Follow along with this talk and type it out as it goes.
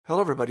Hello,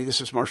 everybody. This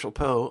is Marshall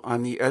Poe.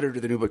 I'm the editor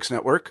of the New Books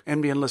Network.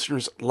 NBN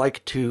listeners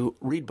like to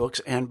read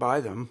books and buy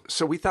them.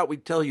 So we thought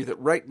we'd tell you that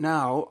right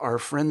now, our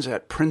friends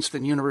at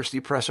Princeton University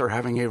Press are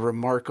having a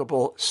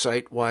remarkable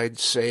site-wide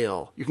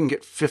sale. You can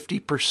get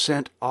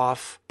 50%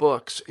 off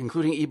books,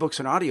 including ebooks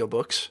and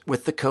audiobooks,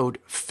 with the code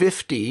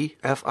 50,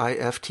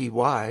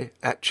 F-I-F-T-Y,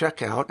 at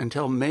checkout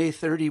until May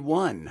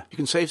 31. You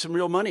can save some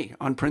real money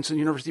on Princeton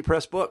University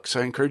Press books.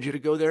 I encourage you to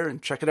go there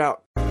and check it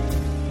out.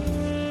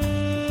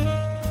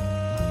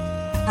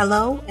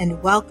 Hello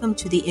and welcome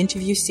to the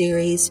interview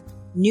series,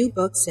 New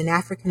Books in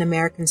African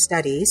American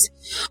Studies,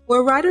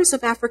 where writers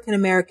of African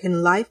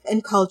American life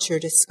and culture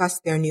discuss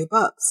their new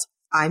books.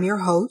 I'm your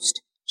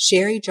host,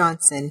 Sherry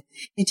Johnson,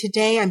 and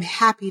today I'm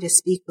happy to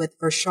speak with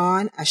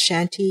Vershawn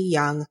Ashanti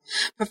Young,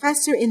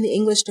 professor in the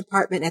English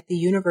department at the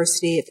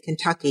University of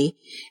Kentucky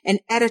and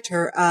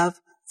editor of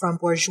From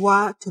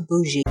Bourgeois to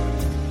Boojie.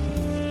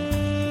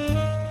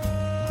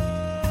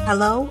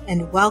 Hello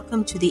and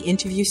welcome to the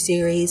interview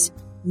series,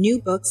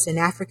 New Books in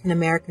African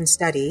American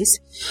Studies,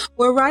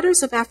 where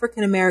writers of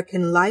African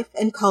American life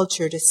and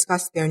culture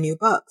discuss their new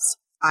books.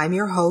 I'm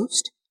your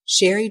host,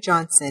 Sherry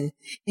Johnson,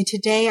 and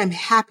today I'm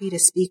happy to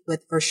speak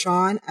with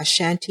Vershawn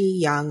Ashanti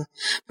Young,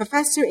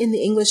 professor in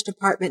the English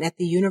department at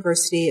the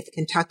University of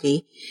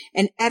Kentucky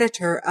and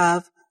editor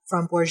of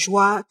From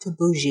Bourgeois to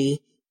Boojie,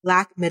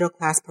 Black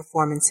Middle-Class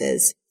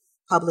Performances,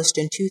 published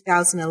in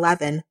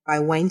 2011 by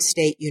Wayne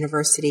State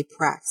University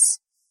Press.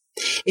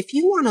 If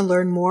you want to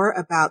learn more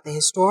about the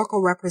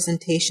historical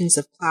representations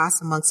of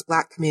class amongst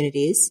Black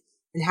communities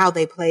and how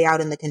they play out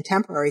in the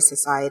contemporary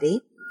society,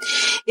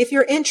 if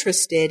you're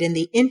interested in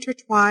the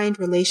intertwined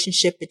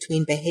relationship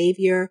between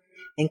behavior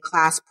and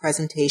class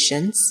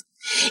presentations,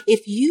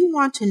 if you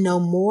want to know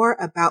more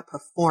about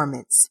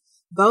performance,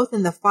 both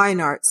in the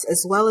fine arts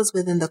as well as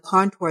within the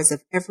contours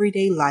of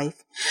everyday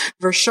life,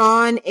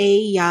 Vershawn A.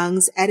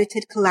 Young's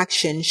edited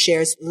collection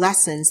shares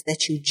lessons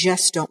that you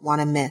just don't want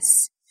to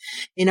miss.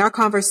 In our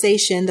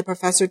conversation, the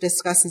professor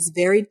discusses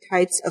varied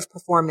types of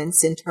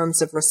performance in terms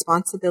of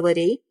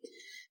responsibility,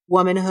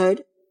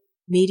 womanhood,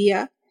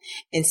 media,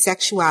 and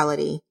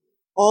sexuality,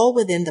 all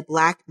within the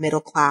Black middle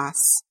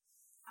class.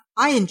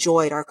 I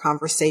enjoyed our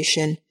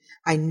conversation.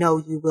 I know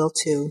you will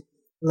too.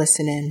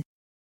 Listen in.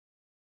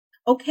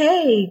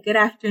 Okay, good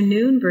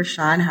afternoon,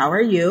 Vershawn. How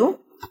are you?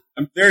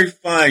 I'm very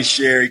fine,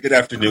 Sherry. Good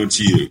afternoon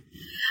to you.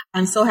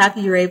 I'm so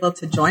happy you're able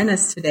to join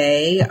us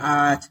today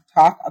to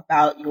talk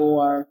about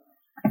your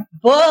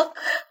book,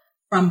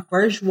 From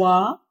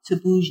Bourgeois to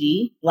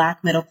Boojie,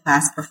 Black Middle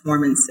Class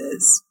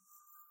Performances.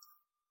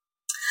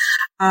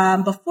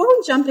 Before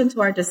we jump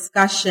into our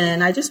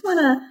discussion, I just want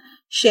to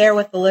share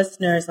with the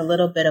listeners a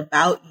little bit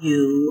about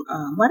you.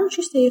 Why don't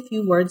you say a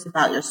few words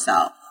about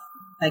yourself?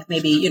 Like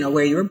maybe,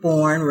 where you were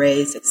born,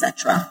 raised,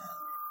 etc.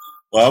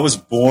 Well, I was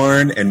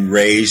born and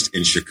raised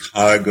in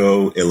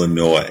Chicago,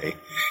 Illinois.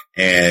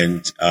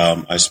 And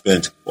I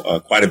spent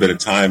quite a bit of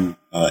time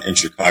in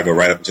Chicago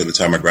right up until the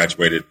time I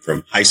graduated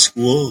from high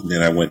school. And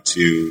then I went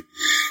to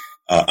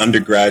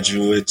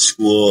undergraduate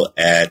school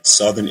at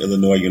Southern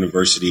Illinois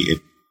University in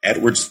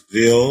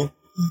Edwardsville.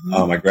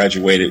 Mm-hmm. I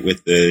graduated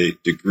with a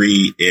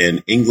degree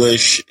in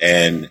English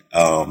and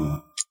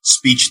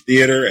speech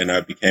theater, and I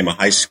became a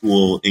high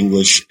school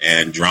English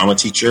and drama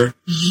teacher.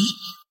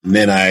 Mm-hmm. And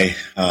then I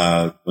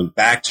went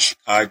back to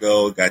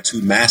Chicago, got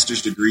 2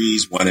 master's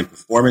degrees, one in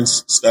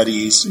performance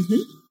studies,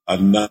 mm-hmm.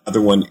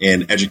 another one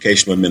in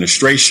educational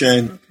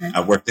administration. Okay. I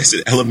worked as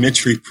an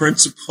elementary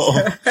principal.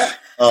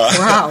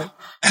 Wow.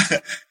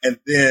 And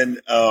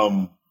then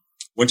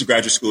went to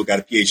graduate school, got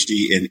a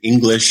PhD in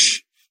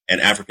English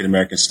and African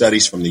American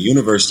Studies from the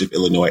University of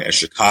Illinois at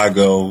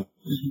Chicago.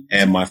 Mm-hmm.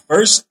 And my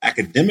first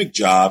academic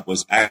job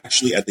was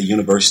actually at the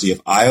University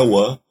of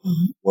Iowa,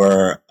 mm-hmm.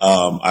 where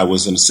I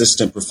was an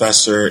assistant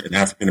professor in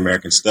African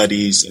American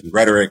Studies and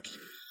rhetoric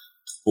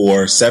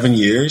for 7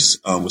 years,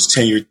 was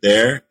tenured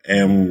there,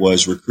 and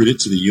was recruited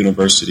to the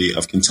University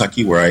of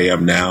Kentucky, where I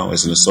am now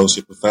as an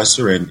associate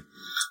professor in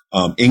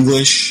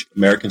English,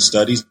 American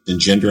Studies, and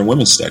Gender and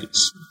Women's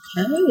Studies.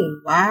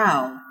 Okay,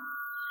 wow.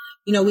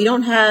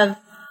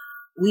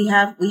 We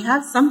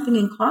have something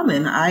in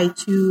common. I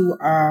too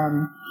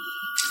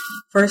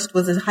first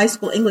was a high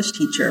school English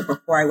teacher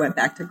before I went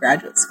back to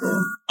graduate school.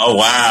 Oh,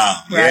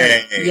 wow.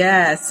 Right. Yay.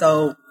 Yeah.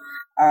 So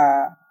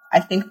I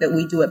think that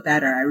we do it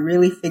better. I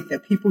really think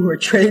that people who are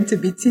trained to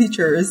be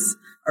teachers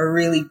are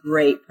really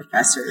great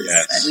professors.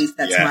 Yes. At least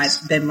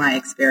that's been my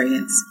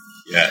experience.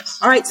 Yes.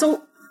 All right.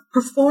 So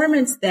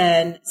performance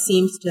then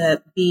seems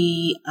to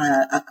be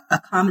a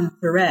common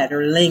thread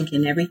or link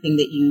in everything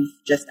that you've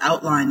just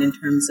outlined in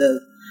terms of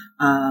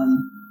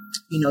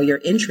your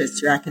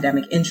interests, your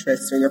academic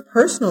interests, or your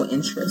personal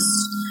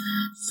interests.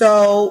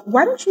 So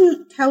why don't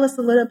you tell us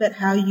a little bit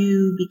how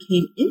you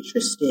became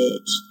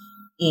interested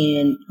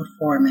in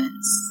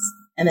performance?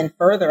 And then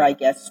further, I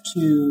guess,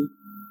 to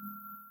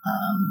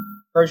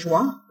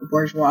bourgeois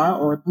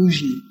or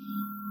boujee.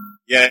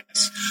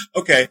 Yes.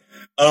 Okay.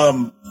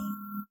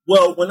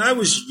 Well, when I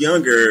was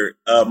younger,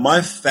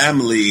 my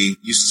family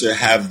used to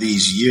have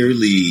these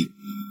yearly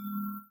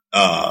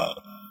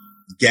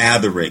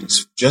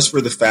gatherings just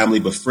for the family,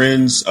 but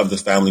friends of the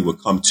family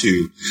would come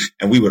too,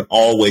 and we would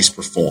always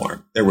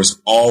perform. There was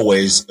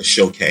always a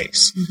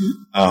showcase,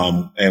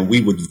 and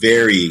we would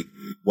vary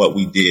what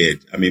we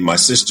did. I mean, my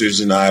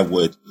sisters and I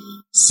would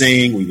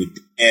sing, we would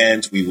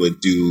dance, we would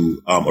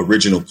do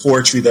original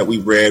poetry that we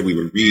read. We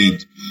would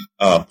read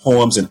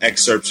poems and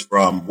excerpts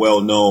from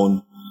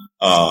well-known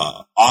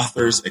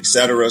authors,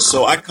 etc.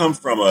 So I come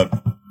from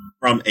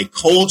a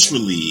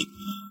culturally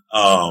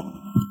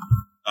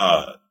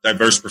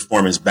diverse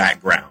performance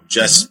background,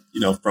 just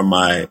from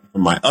my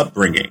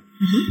upbringing.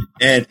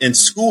 And in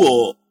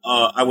school,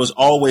 I was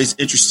always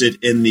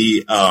interested in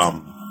the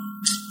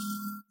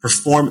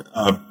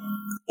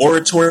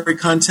oratory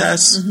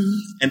contests,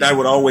 and I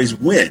would always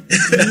win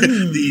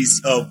these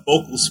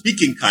vocal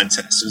speaking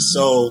contests. And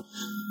so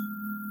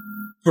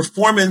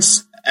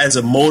performance as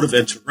a mode of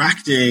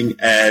interacting,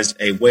 as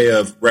a way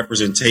of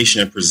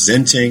representation and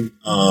presenting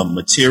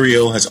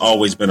material has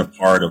always been a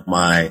part of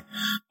my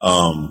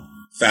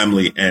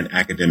family and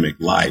academic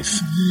life.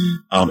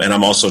 And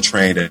I'm also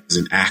trained as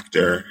an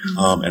actor,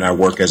 and I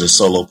work as a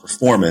solo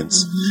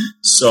performance.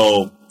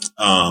 So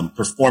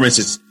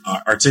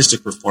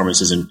artistic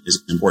performance is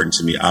important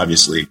to me,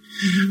 obviously.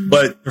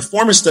 But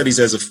performance studies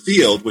as a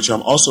field, which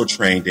I'm also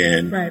trained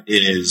in,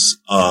 is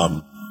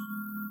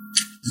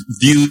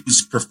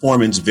views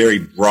performance very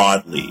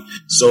broadly,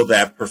 so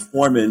that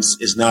performance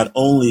is not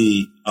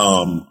only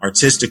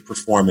artistic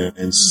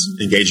performance,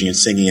 engaging in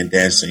singing and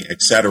dancing,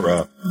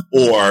 etc.,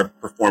 or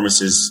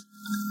performances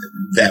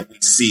that we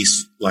see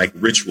like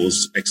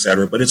rituals,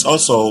 etc., but it's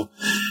also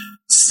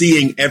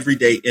seeing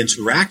everyday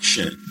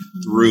interaction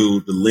through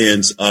the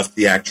lens of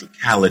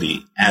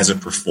theatricality as a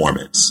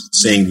performance,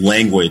 seeing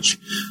language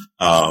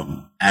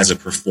as a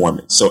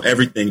performance. So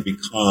everything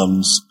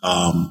becomes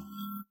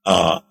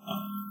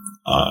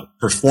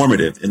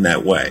performative in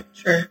that way.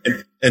 Sure.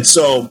 And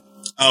so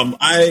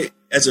I,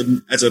 as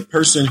a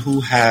person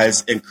who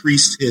has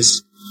increased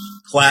his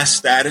class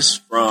status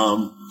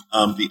from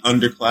the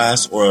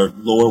underclass or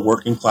lower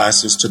working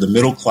classes to the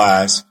middle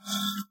class,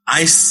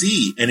 I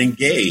see and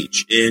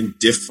engage in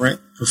different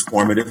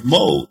performative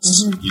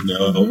modes.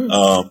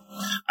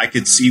 I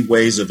could see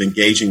ways of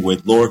engaging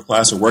with lower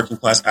class or working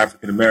class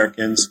African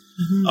Americans,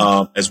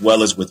 as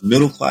well as with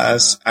middle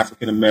class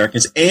African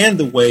Americans, and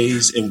the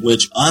ways in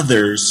which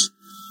others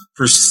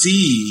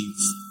perceive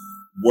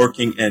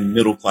working and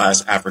middle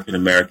class African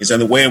Americans,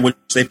 and the way in which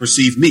they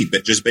perceive me,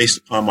 but just based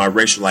upon my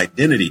racial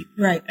identity,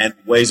 and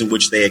ways in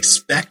which they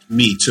expect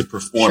me to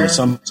perform. And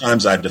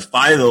sometimes I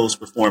defy those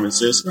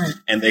performances,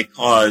 and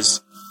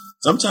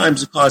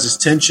sometimes it causes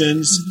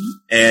tensions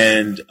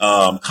and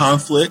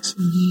conflict,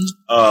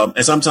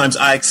 and sometimes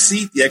I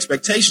exceed the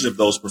expectations of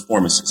those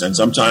performances, and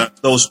sometimes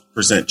those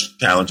present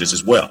challenges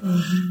as well.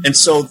 And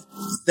so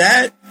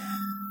that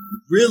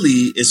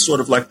really is sort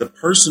of like the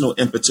personal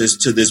impetus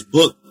to this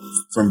book,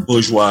 From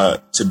Bourgeois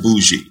to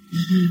Boojie,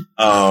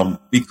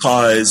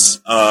 because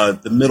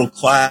the middle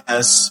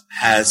class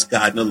has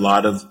gotten a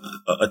lot of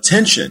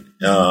attention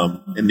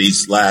in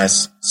these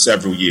last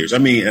several years. I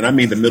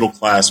mean the middle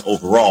class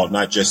overall,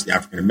 not just the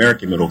African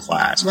American middle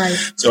class.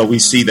 So we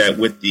see that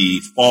with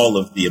the fall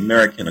of the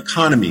American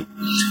economy,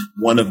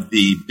 one of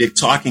the big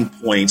talking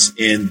points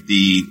in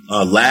the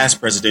last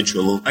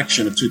presidential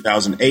election of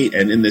 2008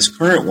 and in this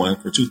current one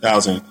for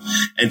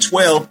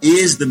 2012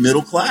 is the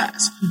middle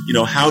class.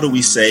 How do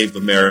we save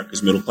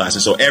America's middle class?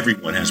 And so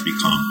everyone has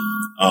become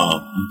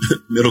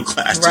middle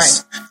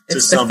class.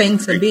 It's the thing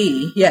to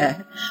be.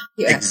 Yeah.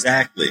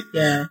 Exactly.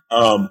 Yeah.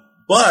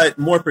 But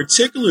more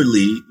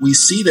particularly, we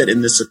see that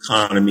in this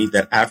economy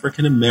that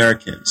African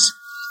Americans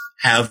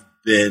have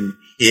been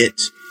hit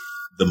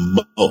the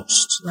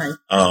most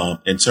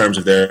in terms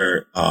of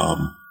their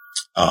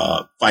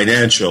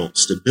financial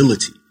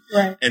stability.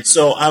 And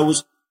so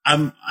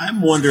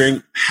I'm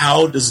wondering,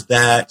 how does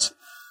that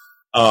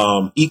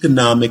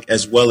economic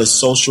as well as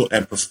social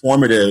and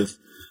performative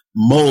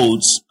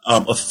modes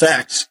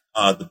affect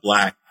the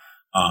Black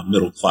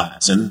middle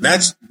class? And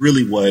that's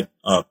really what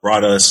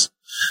brought us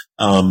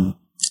to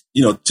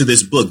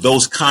this book,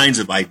 those kinds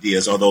of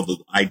ideas, although the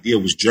idea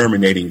was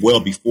germinating well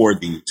before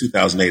the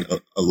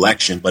 2008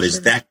 election, but it's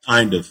that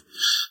kind of,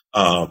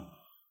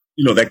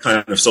 that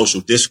kind of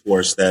social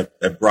discourse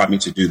that brought me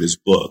to do this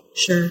book.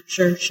 Sure.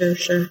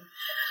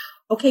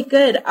 Okay,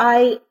 good.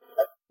 As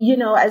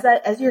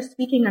you're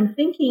speaking, I'm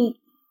thinking,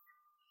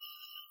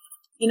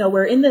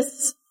 we're in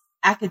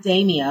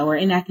academia,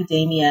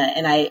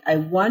 and I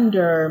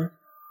wonder,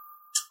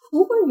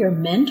 who were your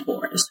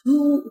mentors?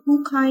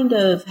 Who kind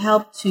of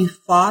helped to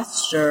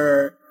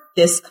foster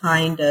this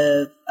kind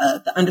of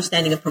the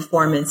understanding of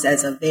performance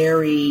as a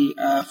very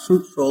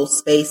fruitful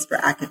space for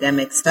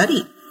academic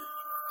study?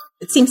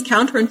 It seems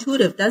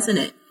counterintuitive, doesn't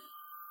it?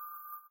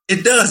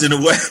 It does, in a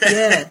way.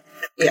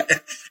 Yeah.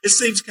 It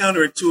seems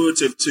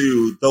counterintuitive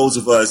to those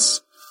of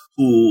us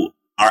who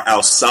are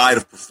outside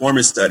of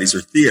performance studies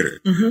or theater,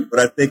 but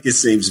I think it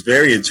seems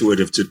very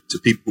intuitive to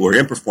people who are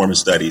in performance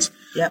studies.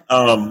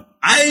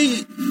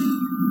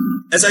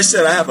 as I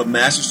said, I have a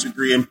master's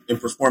degree in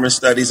performance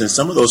studies, and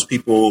some of those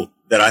people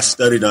that I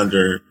studied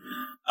under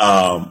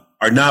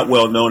are not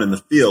well known in the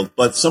field.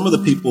 But some of the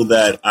people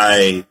that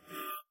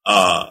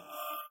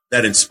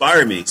that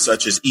inspire me,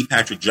 such as E.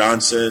 Patrick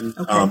Johnson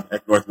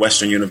at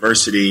Northwestern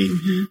University,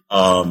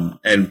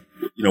 and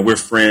we're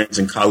friends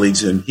and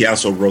colleagues, and he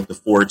also wrote the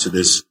foreword to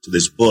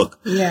this book.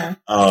 Yeah,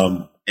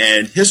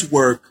 and his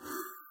work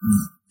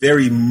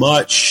very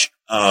much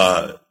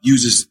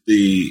uses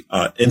the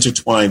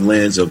intertwined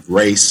lens of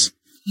race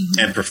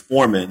and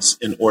performance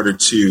in order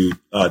to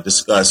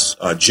discuss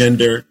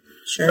gender,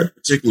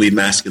 particularly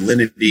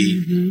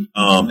masculinity,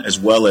 as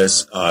well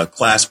as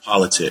class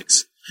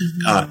politics.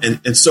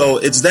 And so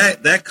it's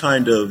that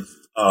kind of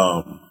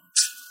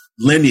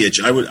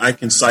lineage. I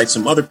can cite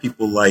some other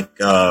people like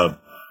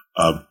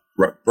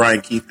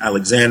Brian Keith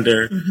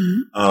Alexander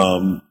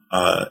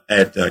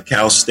at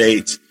Cal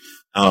State,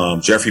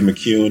 Jeffrey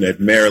McCune at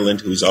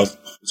Maryland, who's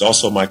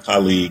also my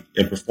colleague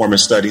in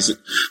performance studies,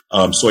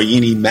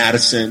 Soyini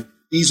Madison.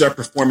 These are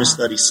performance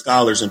studies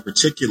scholars in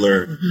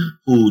particular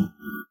who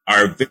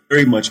are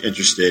very much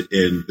interested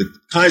in the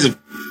kinds of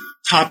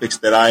topics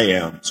that I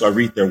am. So I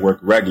read their work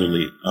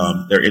regularly.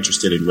 They're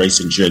interested in race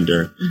and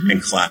gender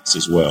and class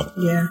as well.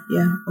 Yeah.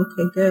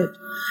 Okay, good.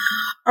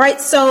 All right.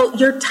 So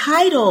your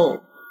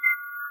title,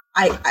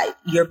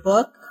 your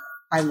book,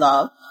 I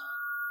love.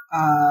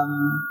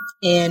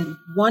 And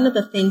one of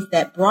the things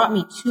that brought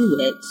me to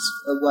it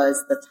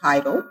was the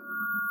title,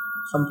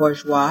 From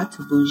Bourgeois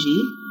to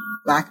Boojie,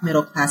 Black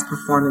Middle Class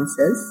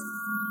Performances,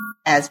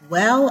 as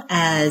well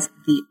as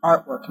the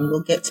artwork. And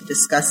we'll get to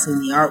discussing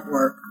the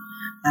artwork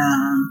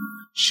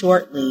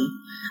shortly.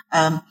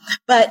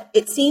 But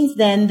it seems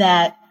then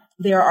that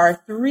there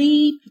are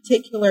three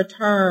particular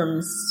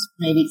terms,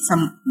 maybe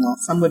some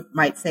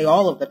might say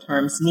all of the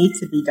terms need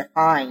to be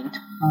defined.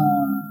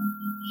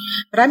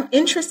 But I'm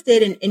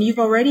interested in, and you've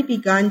already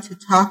begun to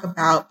talk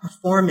about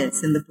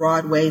performance in the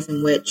broad ways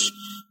in which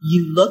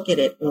you look at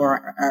it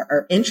or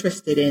are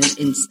interested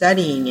in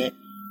studying it.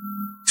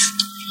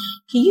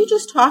 Can you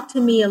just talk to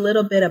me a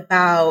little bit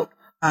about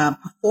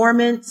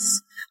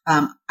performance?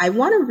 I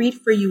want to read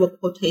for you a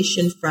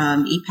quotation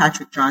from E.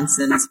 Patrick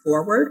Johnson's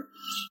foreword.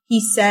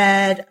 He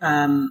said,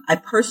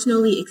 I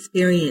personally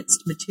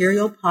experienced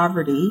material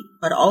poverty,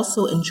 but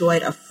also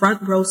enjoyed a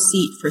front row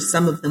seat for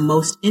some of the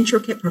most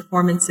intricate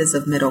performances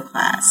of middle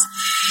class.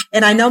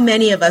 And I know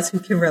many of us who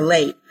can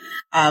relate.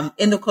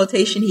 In the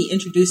quotation, he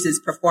introduces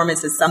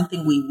performance as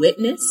something we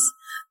witness,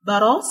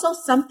 but also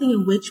something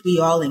in which we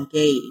all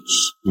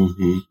engage.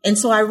 And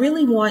so I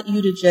really want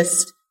you to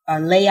just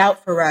lay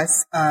out for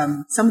us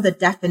some of the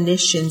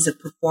definitions of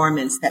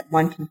performance that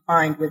one can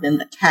find within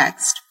the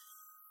text.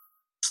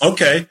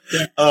 Okay.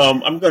 Yeah.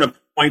 I'm going to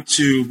point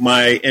to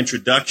my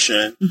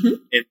introduction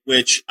in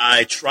which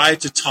I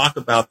tried to talk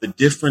about the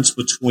difference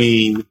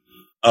between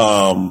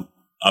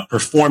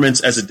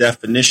performance as a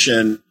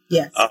definition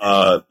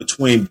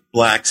between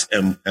blacks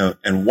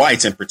and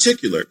whites in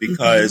particular,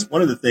 because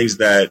one of the things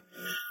that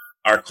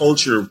our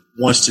culture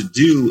wants to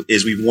do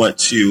is we want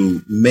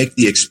to make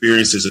the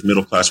experiences of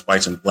middle-class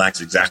whites and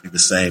blacks exactly the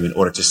same in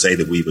order to say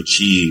that we've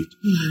achieved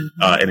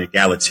an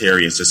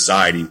egalitarian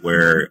society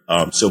where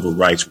civil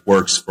rights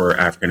works for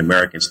African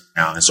Americans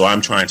now. And so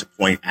I'm trying to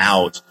point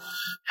out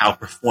how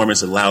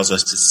performance allows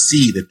us to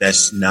see that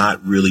that's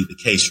not really the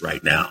case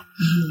right now.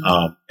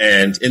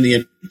 And in the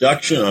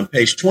introduction on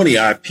page 20,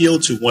 I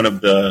appealed to one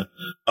of the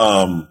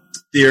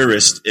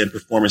theorist in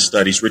performance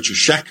studies, Richard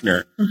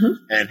Schechner,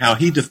 and how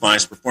he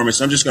defines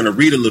performance. I'm just going to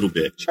read a little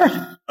bit.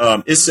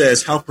 It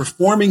says, how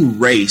performing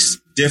race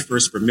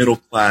differs for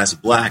middle-class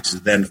blacks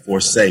than for,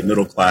 say,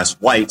 middle-class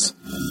whites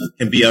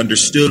can be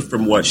understood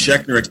from what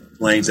Schechner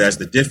explains as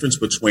the difference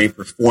between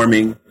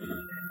performing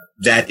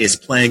that is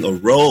playing a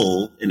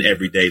role in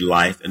everyday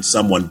life and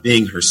someone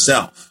being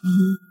herself.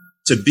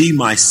 To be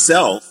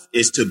myself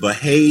is to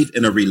behave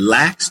in a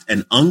relaxed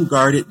and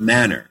unguarded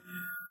manner.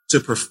 To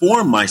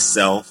perform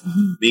myself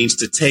means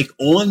to take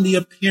on the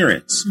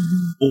appearance,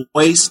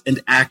 voice,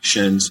 and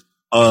actions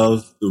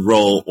of the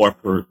role or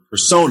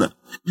persona.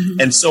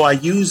 And so I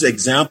use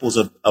examples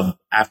of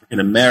African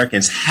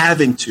Americans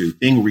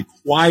being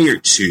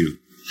required to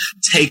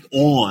take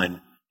on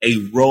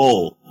a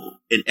role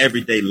in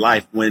everyday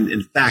life when,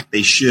 in fact,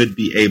 they should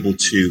be able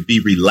to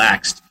be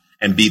relaxed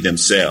and be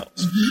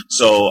themselves.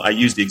 So I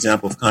use the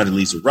example of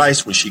Condoleezza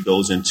Rice when she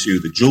goes into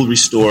the jewelry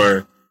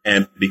store,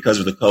 and because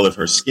of the color of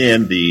her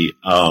skin, the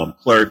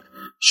clerk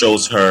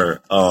shows her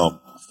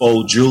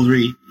faux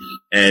jewelry,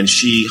 and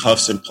she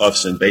huffs and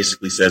puffs and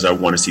basically says, I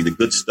want to see the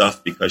good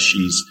stuff because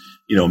she's,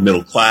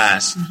 middle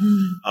class.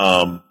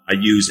 I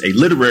use a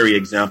literary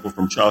example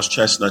from Charles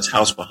Chestnut's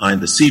House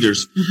Behind the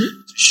Cedars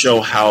to show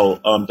how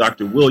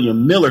Dr.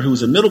 William Miller,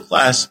 who's a middle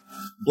class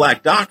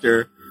black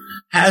doctor,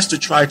 has to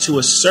try to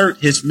assert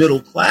his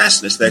middle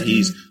classness, that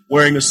he's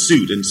wearing a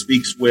suit and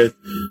speaks with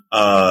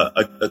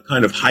a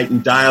kind of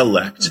heightened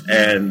dialect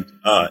and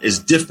is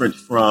different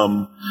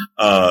from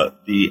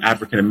the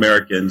African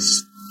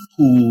Americans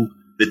who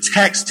the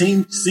text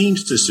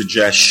seems to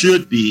suggest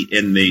should be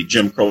in the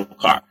Jim Crow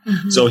car.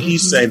 So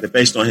he's saying that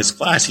based on his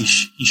class, he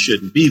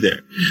shouldn't be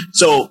there.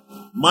 So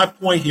my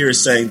point here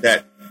is saying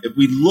that if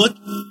we look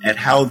at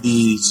how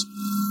these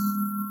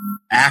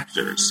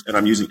actors, and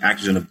I'm using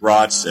actors in a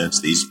broad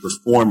sense, these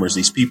performers,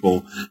 these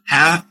people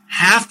have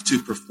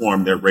to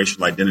perform their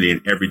racial identity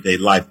in everyday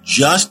life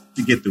just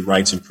to get the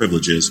rights and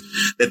privileges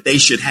that they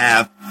should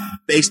have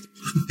based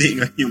on being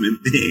a human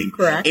being.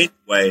 Correct.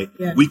 Anyway,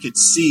 we could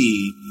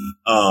see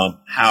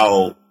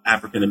how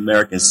African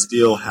Americans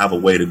still have a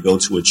way to go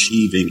to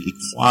achieving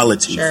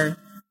equality. Sure.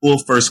 Full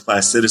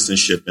first-class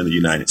citizenship in the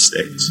United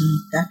States.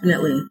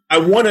 Definitely. I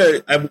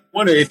wonder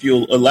if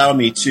you'll allow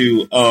me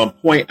to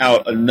point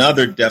out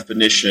another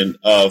definition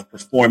of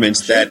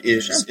performance that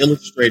is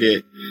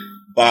illustrated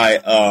by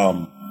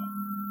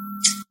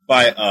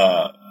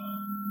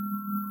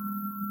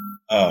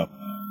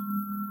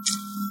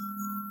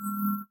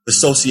the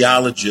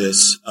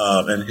sociologist,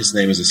 and his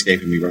name is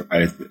escaping me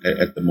right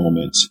at the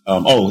moment.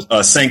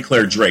 St.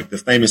 Clair Drake, the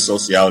famous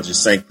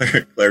sociologist St.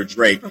 Clair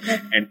Drake. Okay.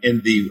 And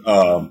in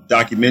the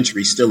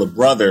documentary Still a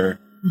Brother,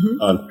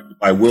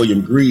 by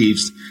William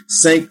Greaves,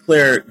 St.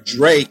 Clair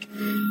Drake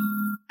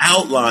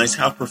outlines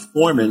how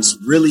performance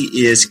really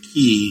is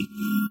key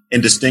in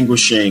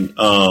distinguishing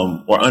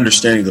or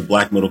understanding the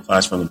black middle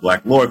class from the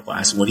black lower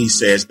class. And when he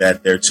says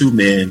that there are two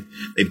men,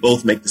 they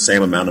both make the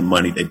same amount of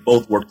money, they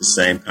both work the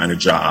same kind of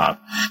job,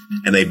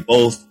 and they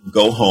both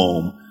go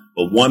home,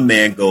 but one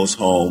man goes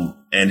home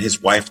and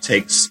his wife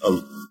takes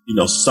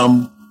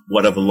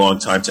somewhat of a long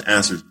time to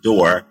answer the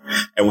door,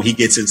 and when he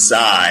gets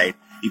inside,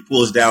 he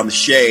pulls down the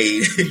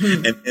shade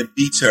and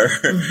beats her.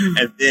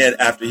 And then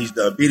after he's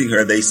done beating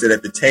her, they sit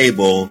at the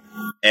table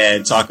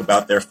and talk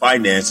about their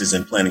finances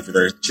and planning for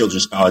their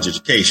children's college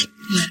education.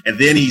 And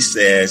then he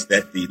says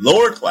that the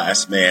lower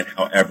class man,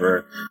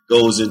 however,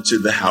 goes into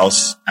the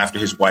house after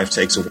his wife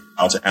takes a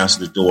while to answer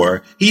the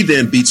door. He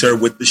then beats her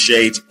with the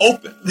shades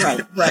open.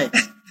 Right.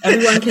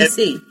 Everyone can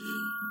see.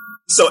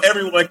 So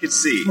everyone could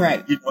see.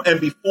 Right.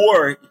 And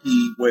before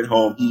he went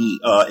home,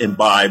 he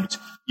imbibed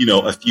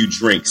a few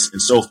drinks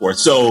and so forth.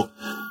 So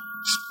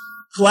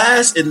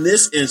class in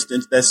this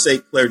instance that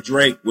St. Clair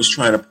Drake was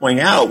trying to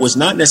point out was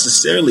not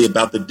necessarily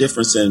about the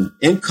difference in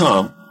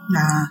income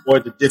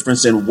or the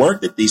difference in work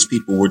that these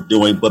people were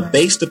doing, but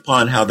based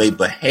upon how they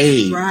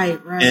behave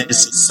in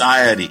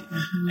society.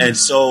 And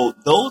so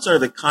those are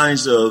the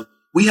kinds of,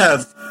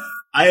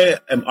 I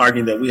am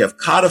arguing that we have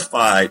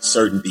codified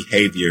certain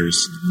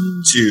behaviors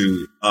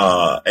to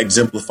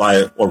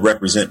exemplify or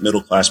represent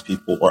middle class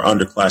people or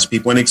underclass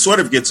people, and it sort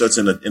of gets us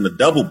in a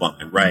double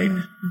bind, right?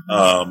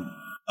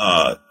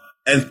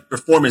 And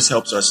performance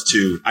helps us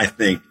to, I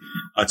think,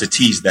 to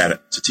tease that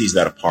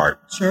apart.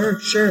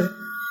 Sure.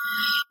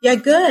 Yeah,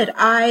 good.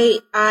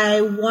 I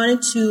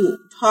wanted to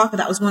talk.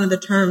 That was one of the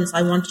terms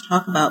I wanted to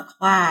talk about,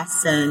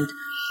 class, and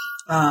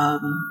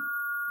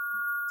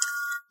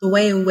the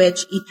way in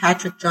which E.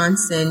 Patrick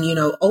Johnson,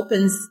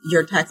 opens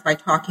your text by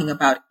talking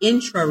about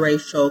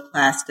intraracial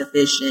class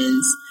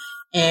divisions,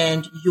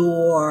 and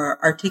your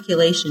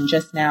articulation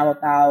just now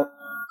about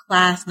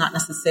class, not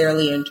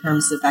necessarily in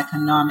terms of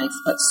economics,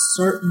 but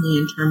certainly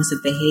in terms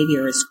of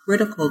behavior, is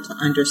critical to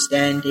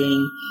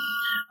understanding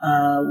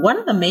one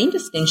of the main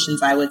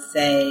distinctions, I would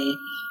say,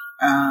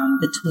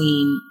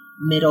 between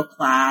middle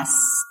classes,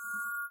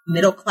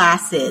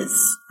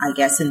 I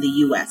guess, in the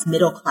U.S.,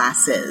 middle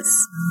classes.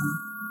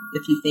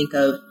 If you think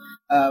of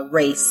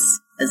race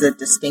as a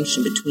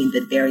distinction between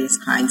the various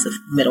kinds of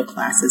middle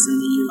classes in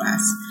the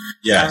U.S.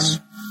 Yes.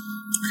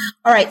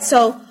 All right,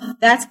 so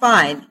that's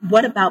fine.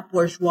 What about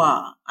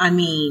bourgeois? I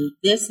mean,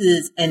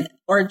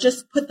 or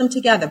just put them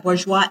together,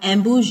 bourgeois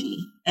and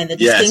bougie, and the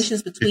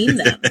distinctions between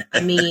them. I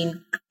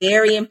mean,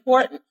 very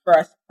important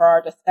for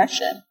our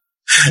discussion.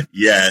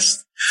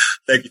 Yes.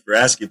 Thank you for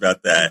asking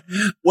about that.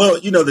 Well,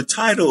 the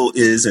title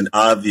is an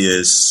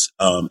obvious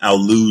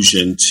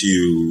allusion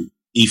to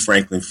E.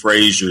 Franklin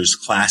Frazier's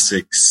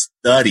classic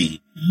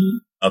study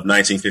of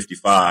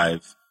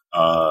 1955,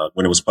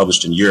 when it was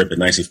published in Europe in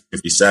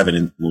 1957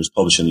 and it was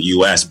published in the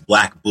U.S.,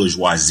 Black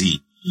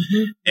Bourgeoisie.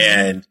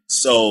 And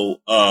so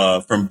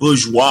From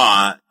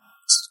Bourgeois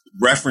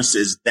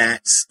references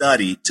that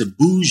study to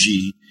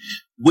Boojie,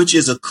 which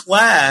is a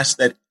class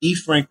that E.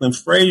 Franklin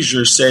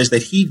Frazier says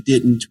that he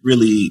didn't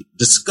really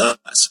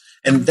discuss.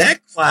 And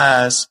that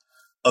class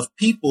of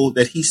people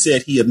that he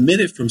said he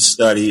omitted from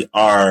study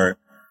are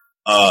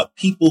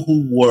people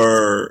who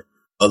were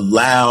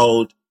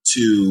allowed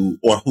to,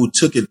 or who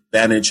took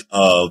advantage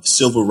of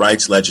civil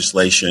rights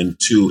legislation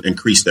to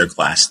increase their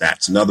class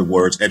stats. In other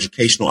words,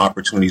 educational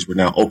opportunities were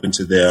now open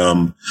to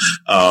them.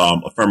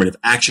 Affirmative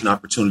action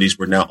opportunities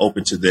were now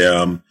open to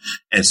them.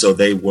 And so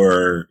they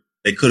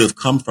could have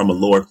come from a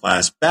lower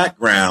class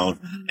background,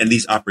 and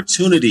these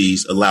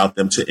opportunities allowed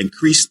them to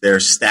increase their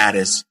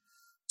status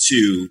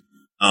to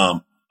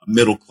a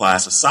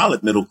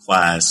solid middle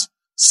class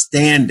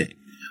standing.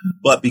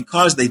 But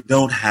because they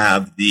don't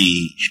have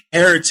the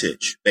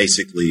heritage,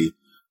 basically,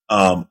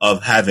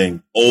 of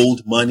having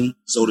old money,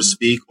 so to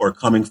speak, or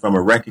coming from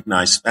a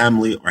recognized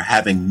family, or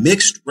having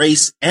mixed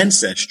race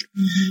ancestry,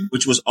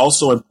 which was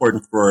also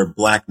important for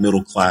Black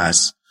middle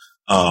class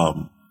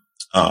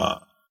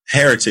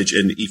heritage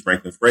in the E.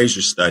 Franklin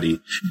Fraser study.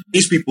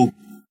 These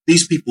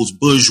people's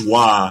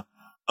bourgeois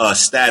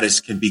status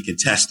can be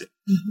contested.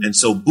 And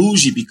so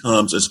bougie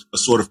becomes a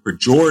sort of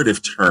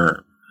pejorative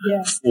term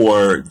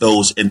for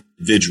those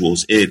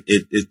individuals.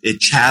 It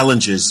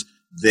challenges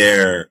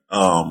their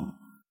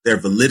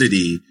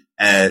validity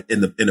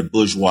in a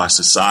bourgeois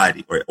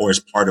society, or as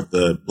part of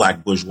the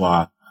Black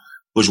bourgeois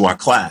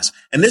class.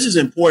 And this is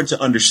important to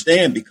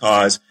understand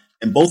because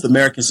in both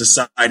American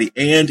society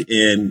and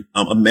in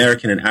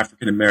American and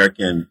African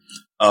American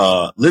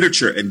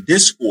literature and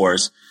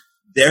discourse,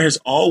 there has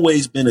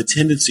always been a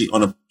tendency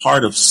on the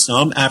part of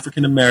some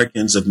African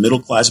Americans of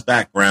middle class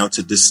background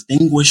to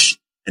distinguish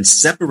and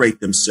separate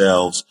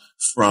themselves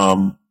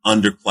from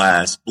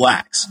underclass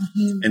Blacks.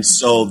 And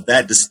so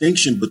that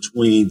distinction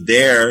between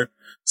their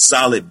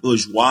solid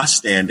bourgeois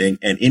standing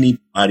and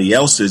anybody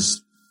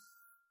else's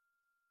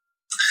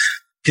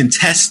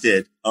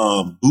contested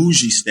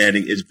bougie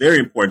standing is very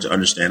important to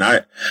understand.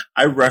 I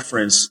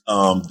reference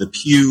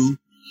the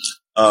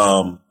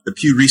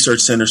Pew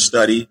Research Center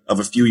study of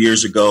a few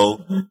years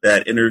ago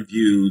that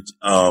interviewed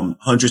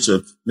hundreds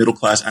of middle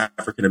class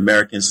African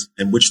Americans,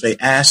 in which they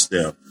asked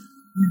them,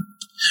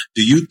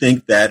 do you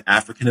think that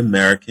African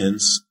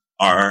Americans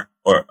are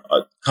or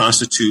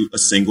constitute a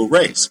single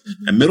race?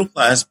 And middle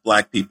class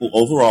Black people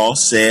overall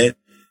said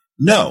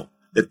no,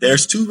 that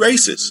there's two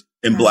races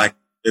in Black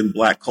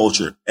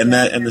culture, and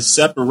the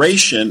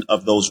separation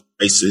of those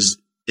races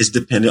is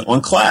dependent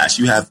on class.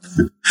 You have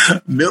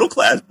middle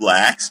class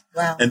Blacks,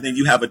 and then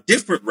you have a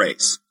different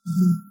race,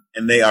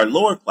 and they are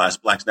lower class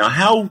Blacks. Now,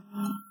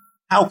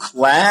 how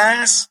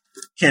class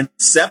can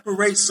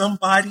separate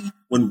somebody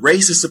when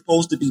race is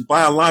supposed to be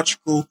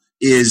biological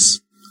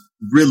is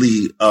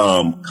really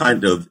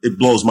it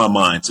blows my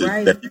mind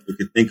that people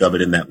could think of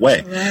it in that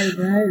way.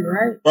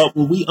 Right. But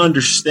when we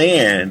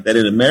understand that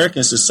in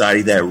American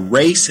society that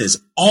race has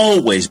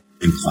always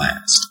been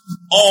classed,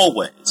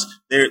 always.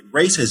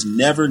 Race has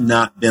never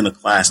not been a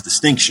class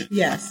distinction.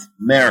 Yes.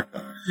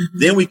 America.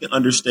 Then we can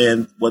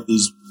understand what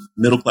these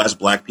middle-class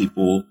Black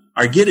people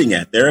are getting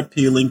at. They're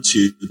appealing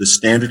to the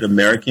standard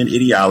American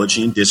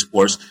ideology and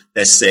discourse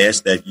that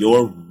says that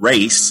your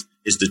race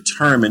is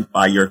determined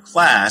by your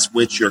class,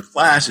 which your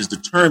class is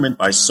determined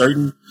by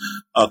certain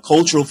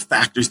cultural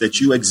factors that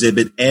you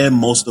exhibit, and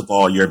most of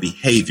all, your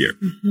behavior.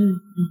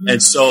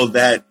 And so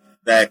that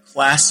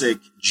classic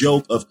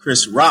joke of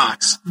Chris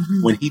Rock's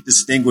when he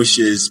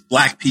distinguishes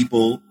Black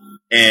people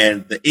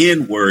and the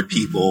N-word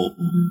people,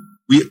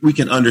 we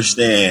can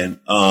understand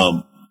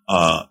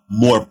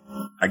more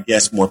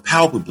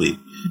palpably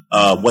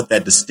what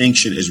that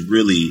distinction is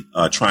really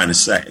trying to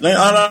say.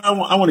 I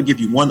want to give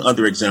you one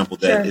other example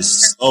that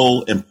is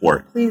so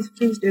important. Please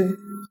do.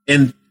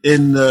 In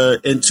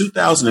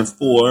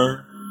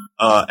 2004,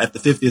 at the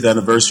 50th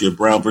anniversary of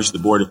Brown versus the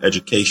Board of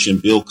Education,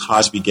 Bill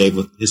Cosby gave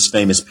his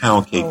famous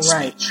pound cake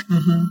speech.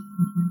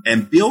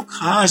 And Bill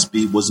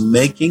Cosby was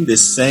making the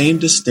same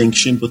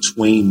distinction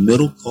between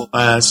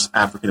middle-class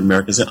African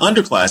Americans and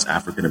underclass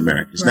African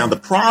Americans. Now, the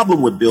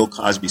problem with Bill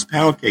Cosby's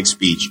pound cake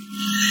speech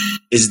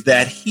is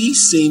that he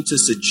seemed to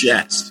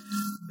suggest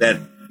that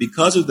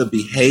because of the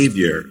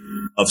behavior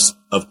of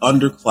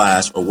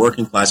underclass or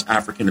working class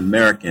African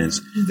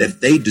Americans, that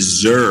they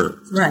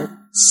deserved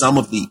some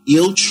of the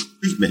ill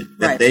treatment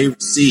that they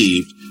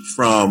received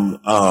from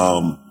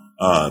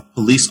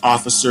police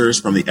officers,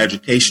 from the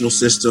educational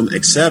system,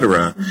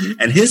 etc.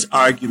 And his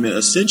argument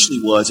essentially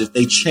was, if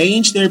they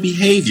changed their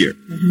behavior,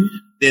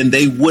 then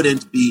they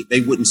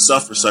wouldn't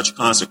suffer such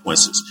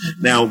consequences.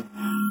 Now,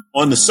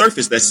 on the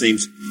surface, that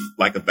seems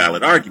like a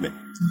valid argument.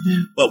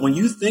 But when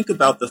you think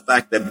about the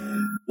fact that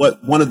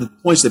one of the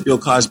points that Bill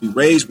Cosby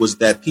raised was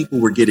that people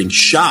were getting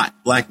shot,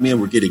 Black men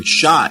were getting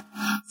shot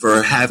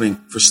for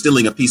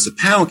stealing a piece of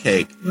pound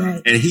cake.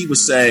 And he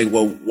was saying,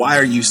 well, why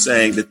are you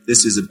saying that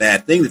this is a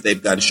bad thing that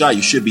they've gotten shot?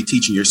 You should be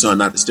teaching your son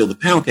not to steal the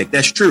pound cake.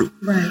 That's true.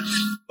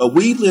 But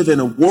we live in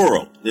a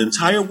world, the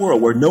entire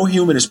world, where no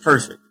human is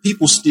perfect.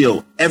 People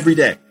steal every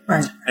day.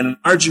 And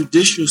our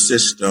judicial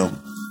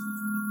system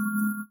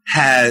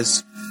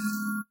has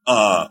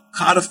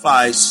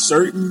codified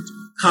certain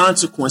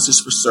consequences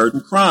for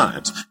certain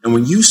crimes. And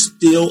when you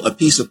steal a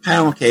piece of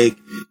pound cake,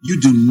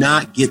 you do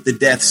not get the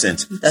death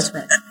sentence. That's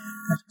right.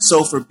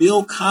 So for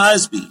Bill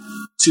Cosby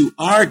to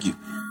argue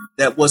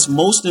that what's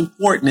most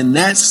important in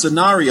that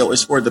scenario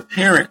is for the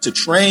parent to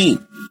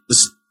train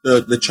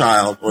the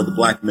child or the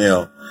Black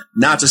male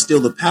not to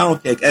steal the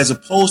pound cake, as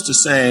opposed to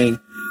saying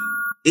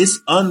it's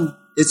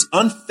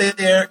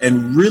unfair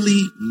and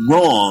really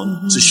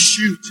wrong to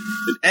shoot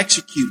and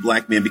execute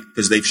Black men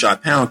because they've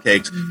shot pound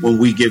cakes when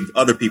we give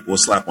other people a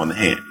slap on the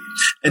hand.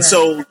 And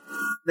so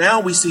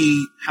now we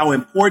see how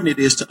important it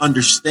is to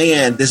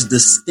understand this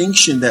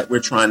distinction that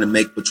we're trying to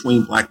make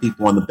between Black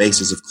people on the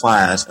basis of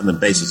class and the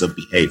basis of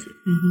behavior.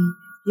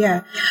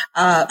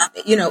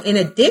 In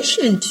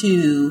addition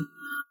to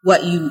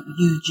what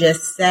you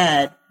just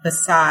said,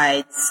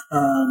 besides,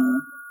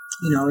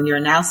 in your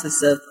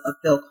analysis of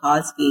Bill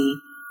Cosby,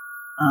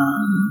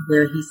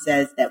 where he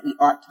says that we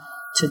ought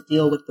to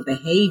deal with the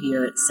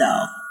behavior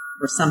itself,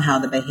 or somehow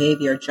the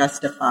behavior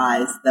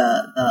justifies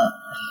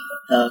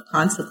the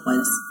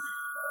consequence.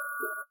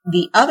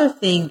 The other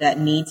thing that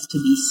needs to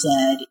be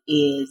said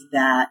is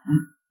that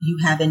you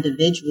have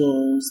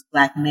individuals,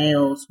 Black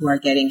males, who are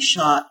getting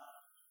shot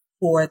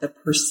for the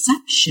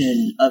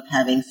perception of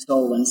having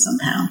stolen some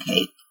pound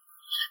cake.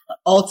 But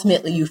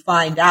ultimately, you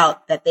find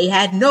out that they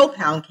had no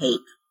pound cake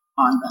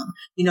on them.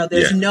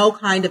 There's no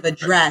kind of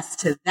address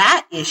to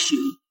that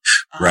issue.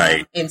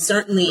 Right. And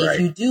certainly if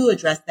you do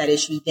address that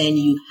issue, then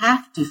you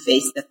have to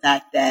face the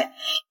fact that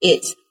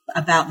it's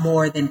about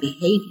more than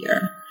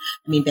behavior.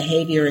 I mean,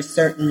 behavior is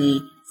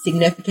certainly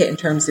significant in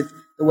terms of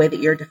the way that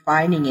you're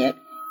defining it,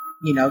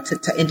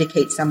 to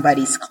indicate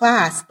somebody's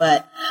class,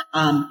 but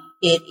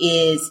it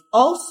is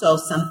also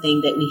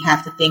something that we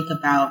have to think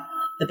about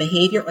the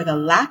behavior or the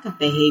lack of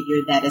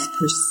behavior that is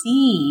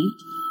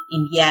perceived,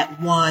 and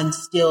yet one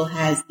still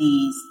has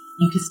you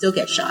can still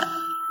get shot.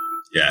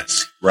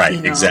 Yes, right,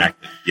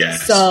 exactly.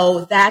 Yes.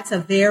 So that's a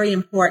very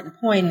important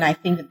point, and I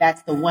think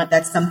that's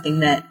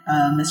something that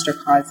Mr.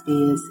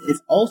 Cosby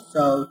is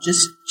also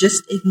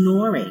just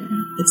ignoring.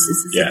 It's a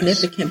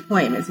significant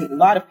point. I think a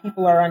lot of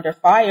people are under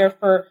fire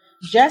for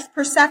just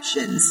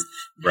perceptions,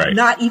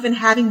 not even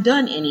having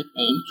done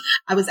anything.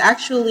 I was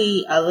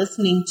actually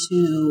listening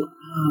to,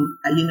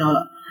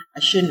 I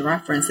shouldn't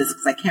reference this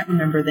because I can't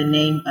remember the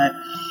name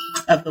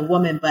of the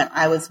woman, but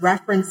I was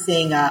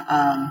referencing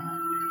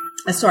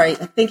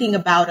thinking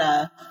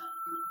about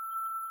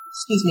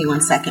excuse me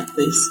one second,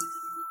 please.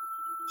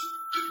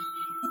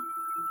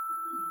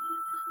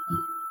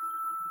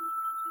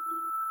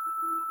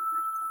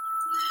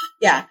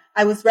 Yeah,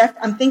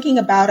 I'm thinking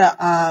about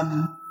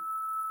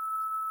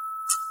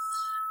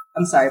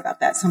I'm sorry about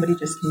that. Somebody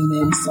just came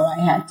in, so I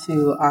had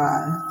to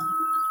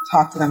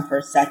talk to them for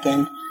a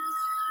second.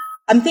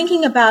 I'm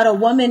thinking about a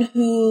woman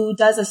who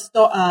does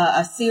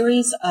a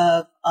series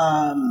of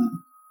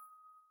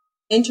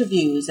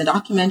interviews, a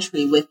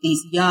documentary with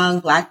these young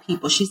Black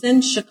people. She's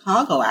in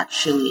Chicago,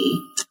 actually.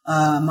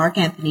 Mark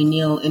Anthony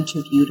Neal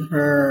interviewed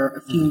her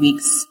a few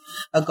weeks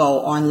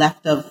ago on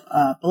Left of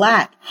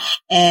Black.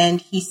 And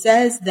he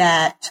says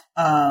that,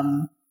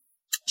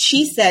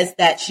 she says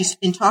that she's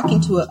been talking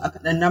to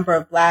a number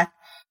of Black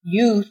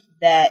youth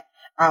that,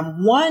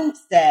 one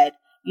said,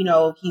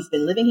 he's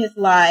been living his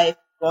life,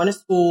 going to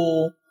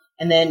school,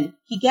 and then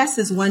he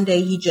guesses one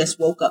day he just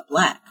woke up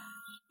Black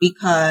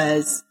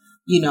because,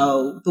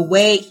 the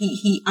way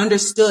he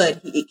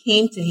understood, it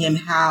came to him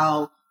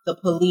how the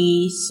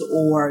police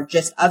or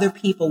just other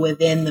people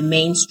within the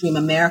mainstream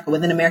America,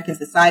 within American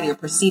society are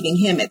perceiving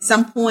him. At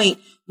some point,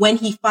 when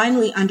he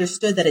finally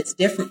understood that it's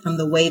different from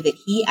the way that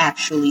he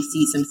actually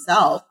sees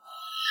himself,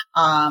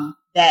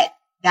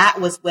 that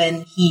was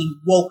when he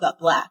woke up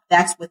Black.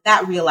 That's what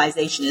that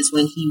realization is,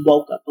 when he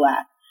woke up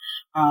Black.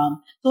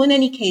 So in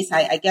any case,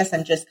 I guess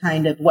I'm just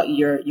kind of what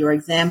your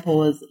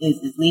example is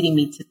leading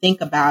me to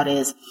think about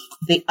is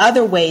the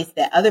other ways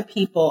that other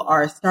people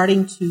are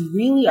starting to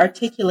really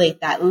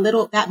articulate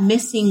that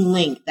missing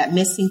link, that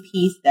missing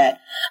piece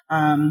that,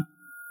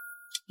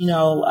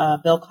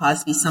 Bill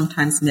Cosby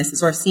sometimes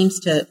misses or seems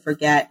to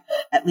forget,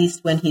 at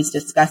least when he's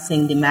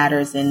discussing the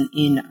matters in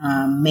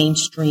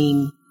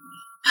mainstream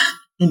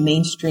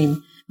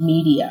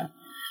media.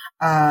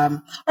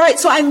 All right.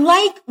 So I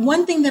like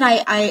one thing that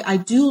I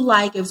do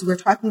like is we're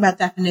talking about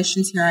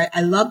definitions here.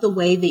 I love the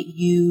way that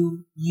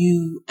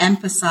you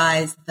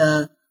emphasize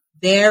the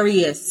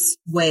various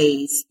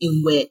ways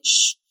in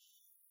which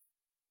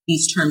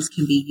these terms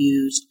can be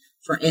used.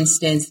 For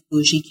instance,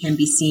 bougie can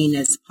be seen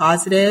as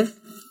positive.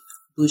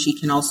 Bougie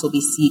can also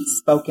be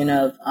spoken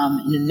of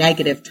in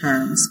negative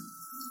terms.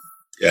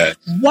 Yeah.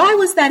 Why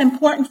was that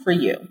important for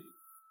you?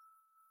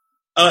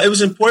 It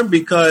was important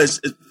because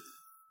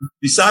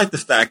besides the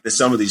fact that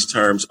some of these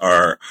terms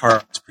are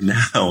hard to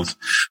pronounce,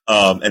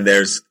 and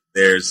there's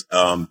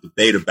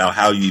debate about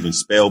how you even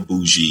spell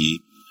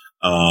bougie,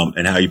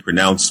 and how you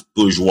pronounce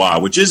bourgeois,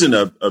 which isn't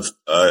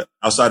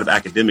outside of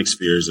academic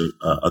spheres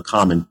a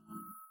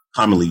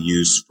commonly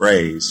used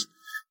phrase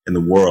in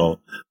the world.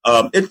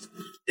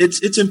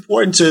 It's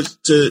important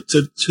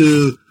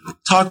to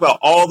talk about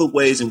all the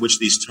ways in which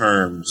these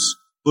terms,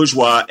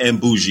 bourgeois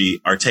and bougie,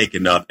 are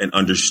taken up and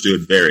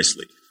understood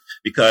variously.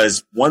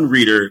 Because one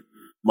reader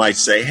might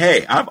say,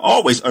 hey, I've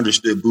always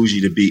understood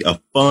bougie to be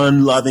a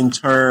fun-loving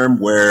term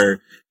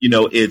where,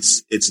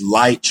 it's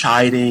light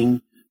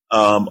chiding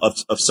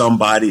of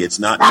somebody. It's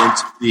not meant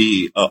to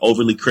be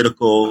overly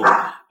critical,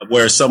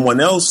 where someone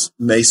else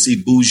may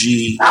see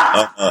bougie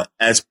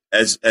as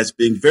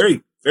being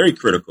very, very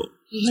critical.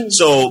 Mm-hmm.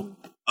 So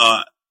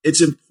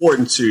it's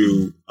important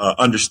to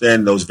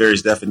understand those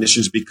various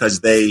definitions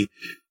because they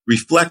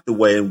reflect the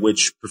way in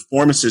which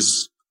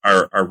performances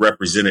are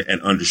represented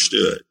and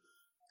understood.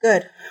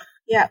 Good.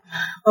 Yeah.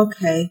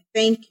 Okay.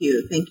 Thank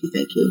you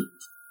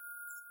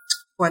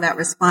for that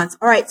response.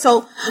 All right.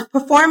 So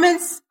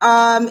performance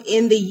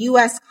in the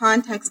U.S.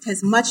 context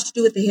has much to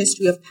do with the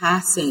history of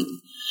passing.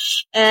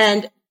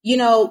 And, you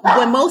know,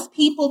 when most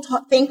people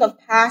think of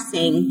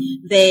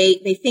passing,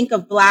 they think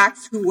of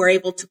Blacks who were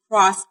able to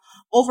cross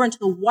over into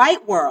the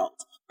white world,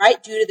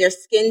 right, due to their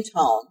skin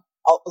tone,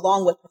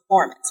 along with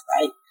performance,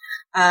 right?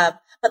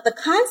 But the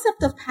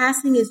concept of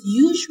passing is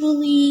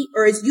usually,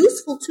 or is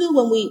useful too,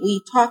 when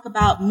we talk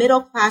about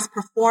middle class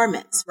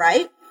performance,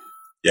 right?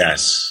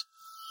 Yes.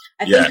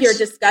 I think your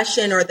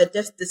discussion or the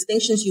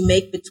distinctions you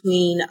make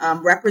between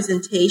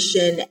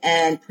representation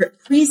and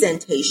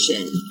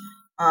presentation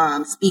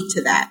speak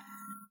to that.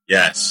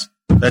 Yes,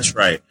 that's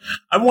right.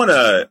 I want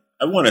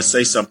to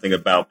say something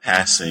about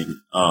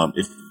passing.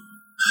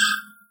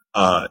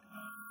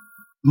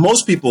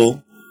 Most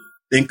people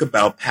think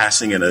about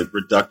passing in a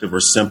reductive or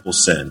simple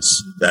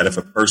sense, that if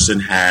a person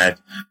had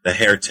the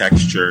hair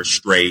texture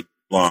straight,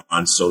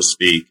 blonde, so to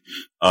speak,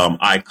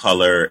 eye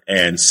color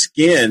and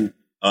skin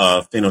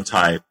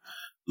phenotype,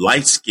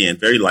 light skin,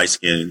 very light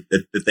skin,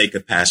 that they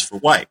could pass for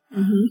white.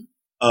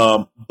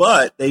 Mm-hmm.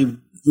 But they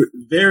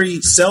very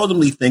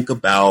seldomly think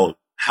about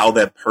how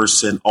that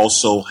person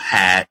also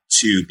had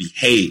to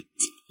behave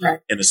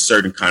in a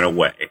certain kind of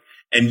way.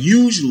 And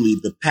usually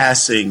the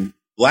passing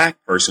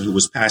Black person who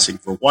was passing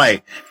for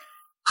white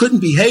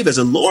couldn't behave as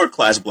a lower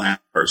class Black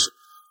person.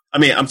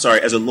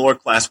 As a lower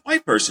class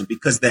white person,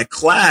 because that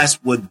class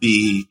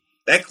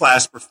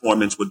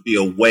performance would be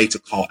a way to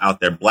call out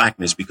their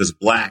Blackness, because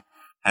Black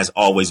has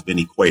always been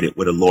equated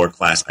with a lower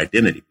class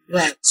identity.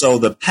 Right. So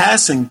the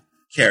passing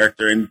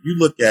character, and you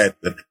look at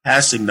the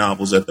passing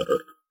novels at the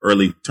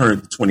early turn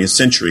of the 20th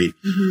century,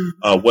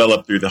 well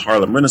up through the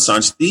Harlem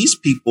Renaissance, these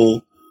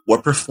people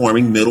were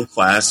performing middle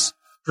class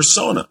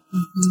persona,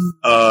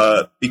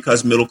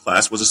 because middle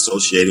class was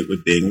associated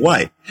with being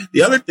white.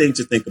 The other thing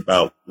to think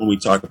about when we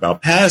talk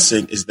about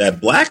passing is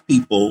that Black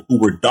people who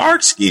were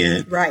dark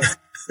skinned, right,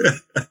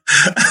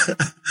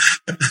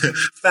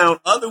 found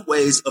other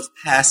ways of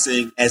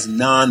passing as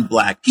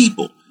non-Black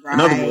people. Right.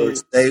 In other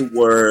words, they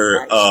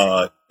were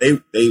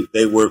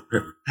they were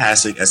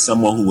passing as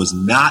someone who was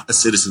not a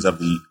citizen of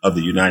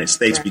the United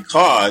States,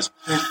 because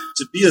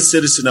to be a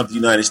citizen of the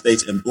United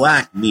States and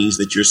Black means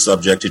that you're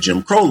subject to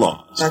Jim Crow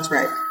laws. That's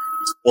right.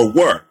 Or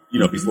were,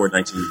 before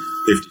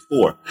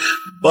 1954.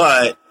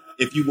 But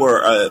if you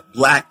were a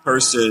Black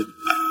person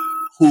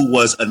who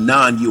was a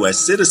non-U.S.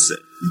 citizen,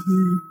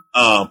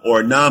 or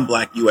a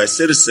non-Black U.S.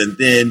 citizen,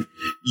 then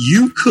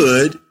you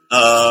could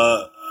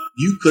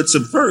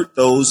subvert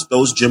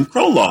those Jim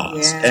Crow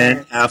laws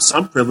and have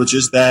some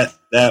privileges that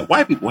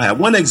white people have.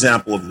 One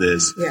example of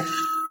this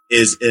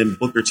is in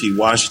Booker T.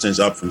 Washington's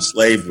Up From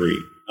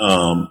Slavery,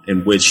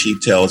 in which he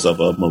tells of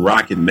a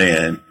Moroccan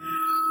man,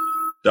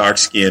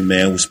 dark-skinned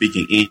man who was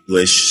speaking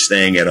English,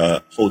 staying at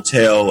a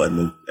hotel,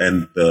 and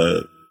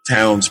the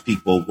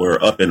townspeople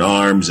were up in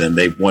arms and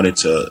they wanted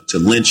to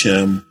lynch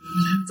him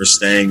for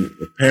staying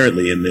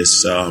apparently in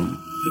this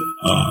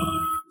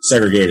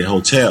segregated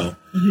hotel.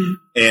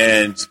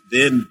 And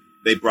then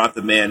they brought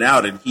the man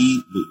out and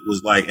he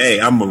was like, "Hey,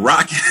 I'm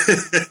Moroccan.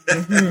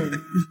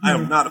 I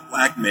am not a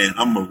Black man.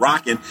 I'm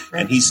Moroccan."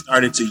 And he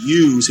started to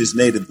use his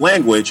native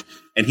language,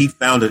 and he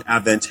found it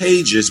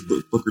advantageous,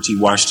 Booker T.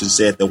 Washington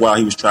said, that while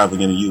he was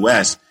traveling in the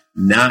U.S.,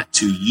 not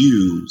to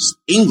use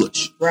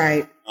English.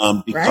 Right.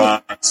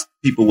 Because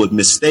people would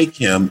mistake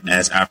him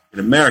as African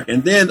American.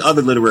 And then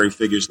other literary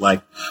figures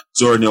like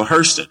Zora Neale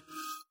Hurston,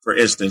 for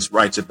instance,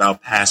 writes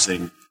about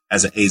passing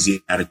as an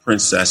Asiatic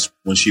princess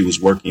when she was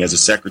working as a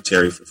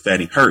secretary for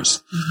Fannie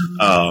Hurst,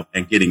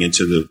 and getting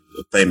into the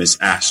famous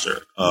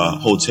Astor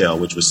Hotel,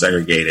 which was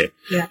segregated,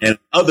 and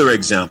other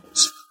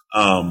examples.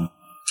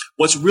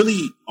 What's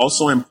really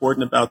also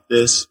important about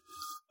this,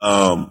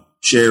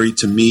 Sherry,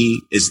 to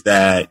me, is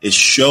that it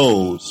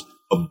shows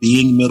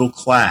being middle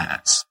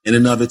class in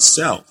and of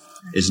itself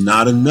is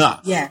not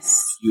enough.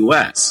 Yes.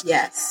 U.S.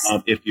 Yes.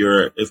 If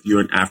you're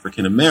an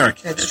African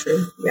American. That's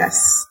true.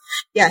 Yes.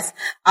 Yes.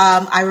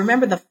 I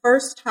remember the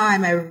first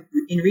time in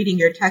reading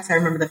your text, I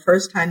remember the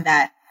first time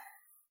that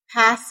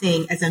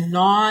passing as a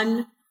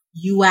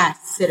non-U.S.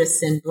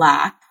 citizen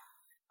Black,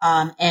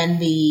 and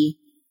the,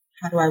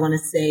 how do I want to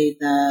say,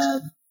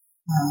 the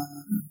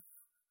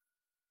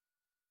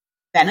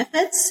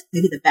benefits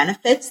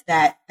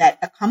that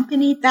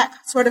accompanied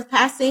that sort of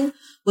passing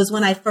was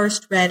when I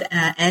first read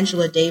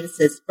Angela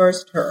Davis's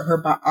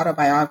her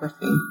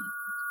autobiography.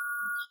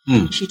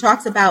 She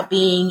talks about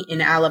being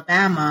in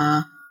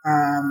Alabama. Do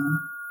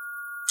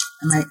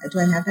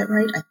I have that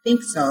right? I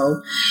think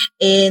so.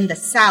 In the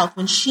South,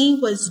 when she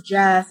was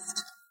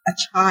just a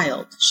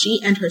child, she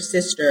and her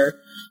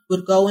sister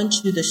would go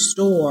into the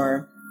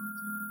store,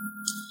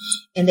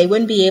 and they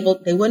wouldn't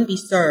be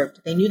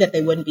served. They knew that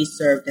they wouldn't be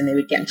served, and they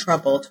would get in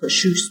trouble to a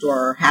shoe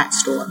store or hat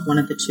store, one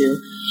of the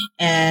two.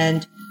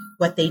 And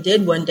what they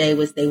did one day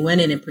was they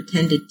went in and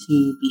pretended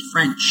to be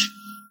French.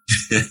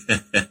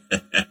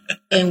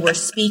 And were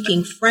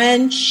speaking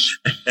French,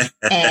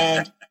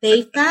 and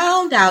they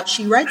found out,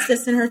 she writes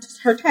this in her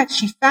text,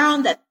 she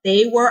found that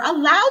they were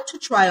allowed to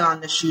try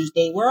on the shoes.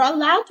 They were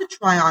allowed to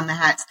try on the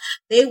hats.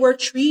 They were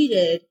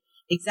treated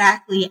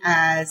exactly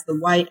as the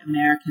white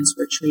Americans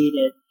were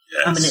treated.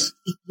 Yes.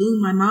 It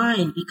blew my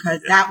mind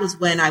because that was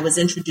when I was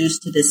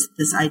introduced to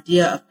this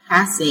idea of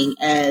passing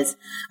as,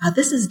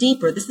 this is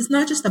deeper. This is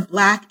not just a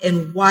black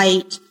and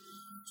white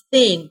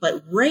thing,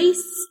 but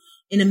race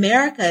in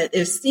America,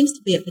 there seems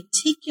to be a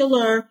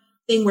particular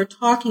thing we're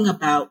talking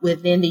about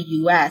within the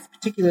U.S.,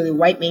 particularly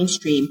white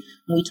mainstream,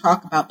 when we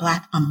talk about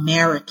Black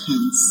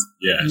Americans,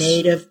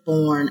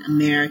 native-born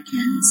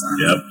Americans.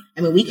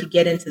 I mean, we could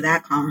get into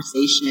that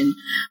conversation.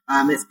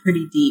 It's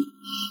pretty deep.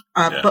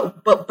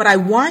 But I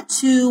want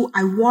to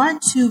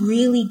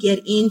really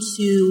get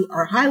into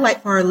or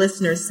highlight for our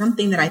listeners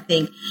something that I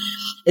think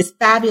is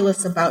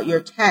fabulous about your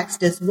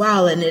text as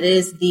well, and it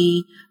is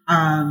the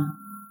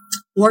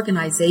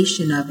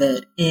organization of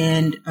it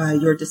and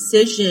your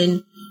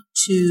decision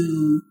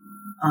to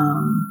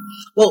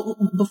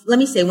let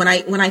me say, when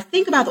I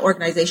think about the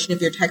organization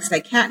of your text, I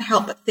can't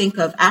help but think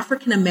of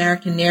African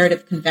American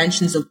narrative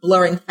conventions of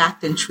blurring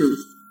fact and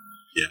truth.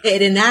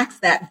 It enacts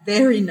that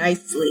very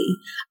nicely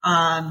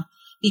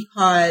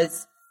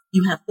because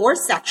you have 4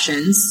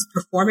 sections: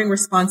 performing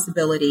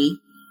responsibility,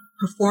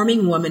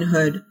 performing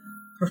womanhood,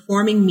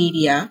 performing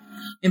media,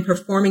 and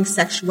performing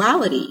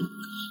sexuality.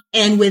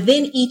 And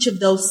within each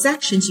of those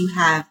sections, you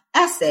have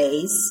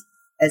essays,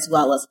 as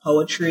well as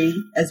poetry,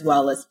 as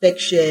well as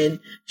fiction,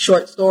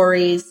 short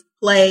stories,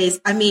 plays.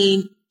 I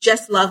mean,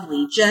 just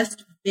lovely,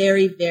 just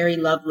very, very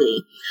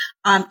lovely.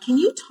 Can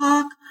you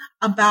talk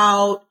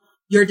about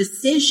your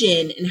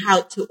decision and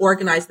how to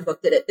organize the book?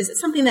 Is it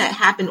something that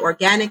happened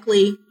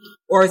organically,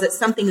 or is it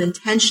something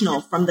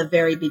intentional from the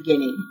very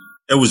beginning?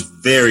 It was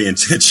very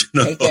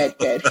intentional. Okay,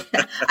 good.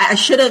 I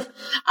should have,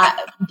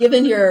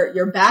 given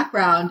your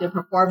background in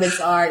performance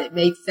art, it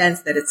makes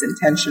sense that it's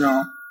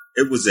intentional.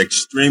 It was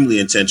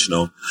extremely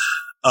intentional.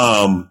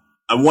 I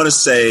want to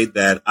say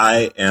that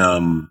I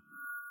am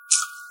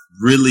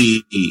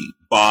really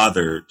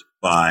bothered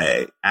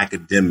by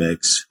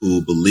academics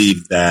who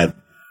believe that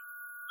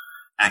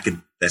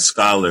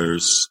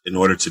scholars, in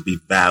order to be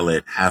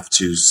valid, have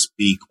to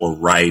speak or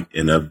write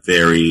in a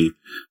very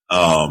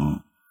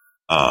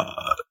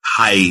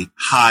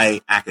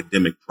high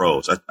academic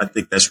prose. I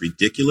think that's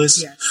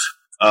ridiculous. Yes.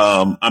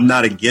 I'm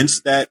not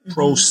against that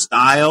prose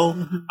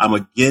style. I'm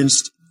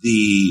against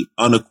the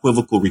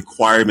unequivocal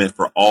requirement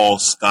for all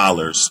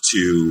scholars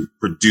to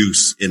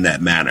produce in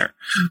that manner.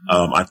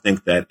 I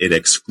think that it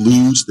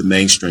excludes the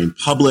mainstream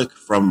public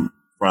from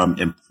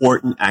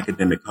important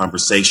academic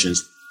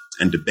conversations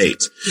and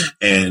debates.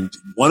 And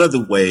one of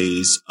the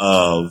ways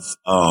of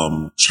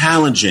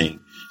challenging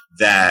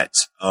that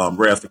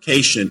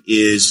reification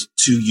is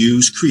to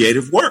use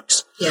creative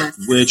works,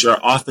 which are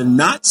often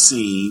not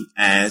seen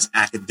as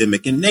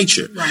academic in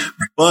nature,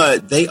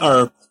 but they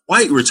are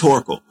quite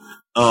rhetorical.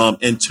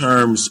 In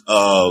terms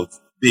of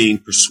being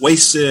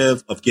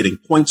persuasive, of getting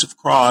points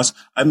across.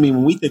 I mean,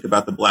 when we think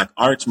about the Black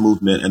arts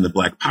movement and the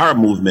Black power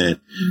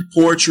movement,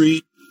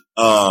 poetry,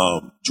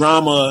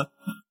 drama,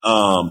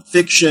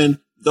 fiction,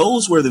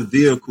 those were the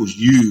vehicles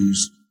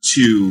used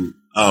to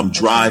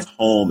drive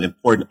home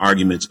important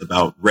arguments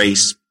about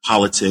race,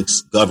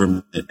 politics,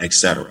 government,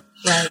 etc.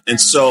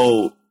 And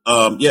so,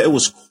 it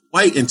was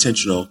quite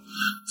intentional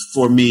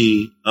for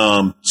me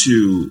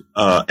to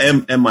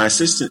and my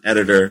assistant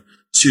editor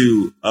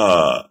to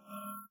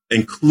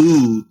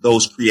include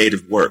those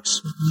creative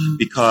works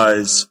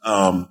because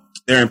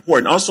they're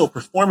important. Also,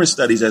 performance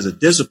studies as a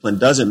discipline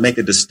doesn't make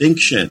a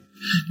distinction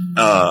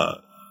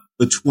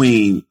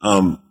between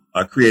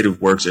creative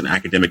works and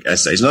academic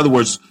essays. In other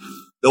words,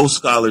 those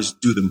scholars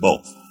do them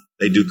both.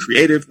 They do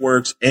creative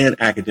works and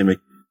academic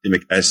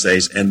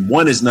essays, and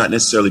one is not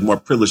necessarily more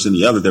privileged than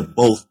the other. They're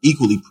both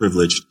equally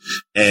privileged,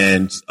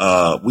 and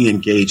we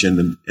engage in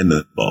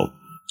the both.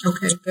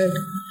 Okay,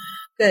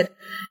 good.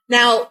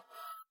 Now,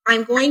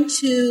 I'm going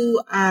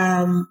to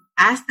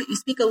ask that you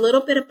speak a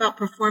little bit about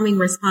performing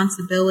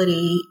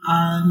responsibility.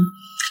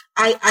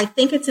 I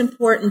think it's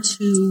important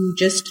to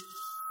just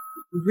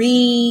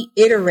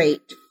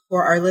reiterate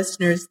for our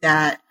listeners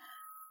that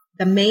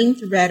the main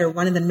thread, or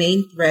one of the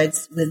main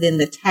threads within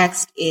the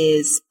text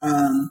is,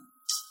 or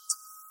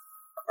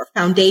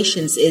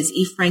foundations, is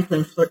E.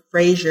 Franklin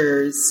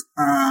Frazier's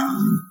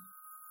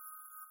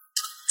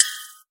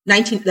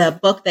the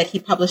book that he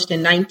published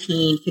in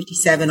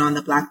 1957 on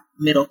the Black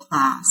middle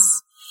class.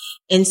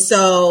 And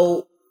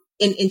so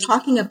in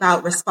talking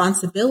about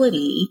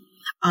responsibility,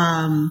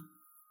 the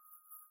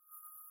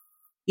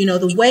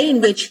way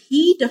in which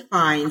he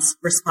defines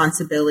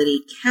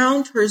responsibility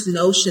counters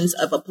notions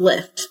of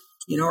uplift,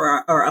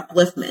 or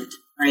upliftment,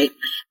 right?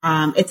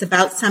 It's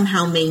about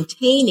somehow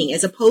maintaining,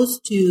 as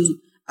opposed to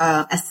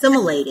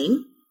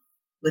assimilating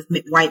with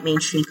white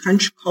mainstream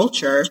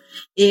culture.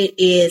 It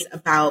is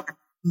about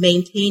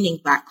maintaining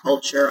Black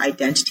culture,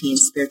 identity, and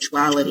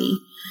spirituality,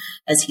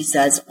 as he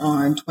says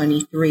on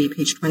page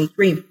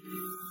 23.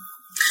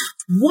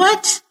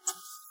 What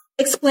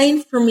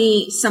explain for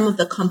me some of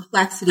the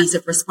complexities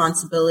of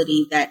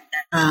responsibility that,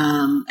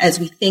 as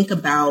we think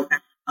about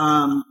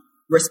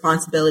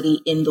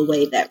responsibility in the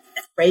way that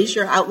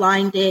Fraser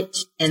outlined it,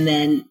 and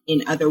then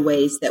in other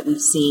ways that we've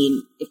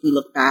seen if we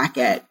look back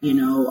at,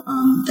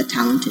 the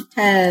Talented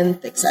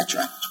 10th,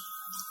 etc.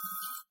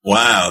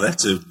 Wow,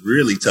 that's a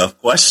really tough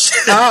question.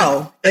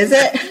 Oh, is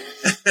it?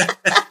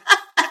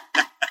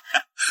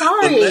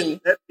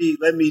 Sorry.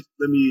 Let me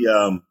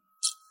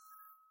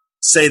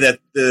say that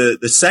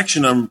the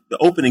section on the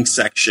opening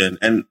section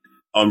and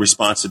on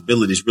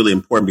responsibility is really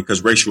important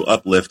because racial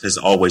uplift has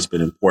always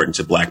been important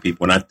to Black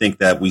people. And I think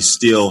that we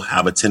still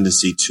have a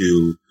tendency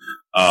to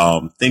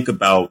think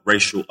about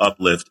racial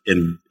uplift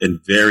in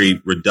very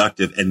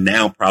reductive and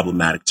now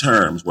problematic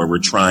terms, where we're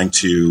trying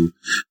to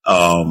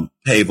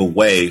pave a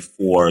way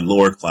for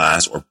lower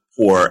class or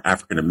poor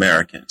African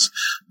Americans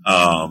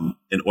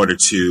in order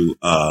to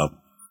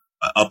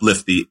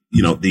uplift the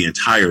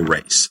entire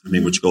race. I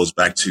mean, which goes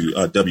back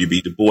to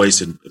W.B. Du Bois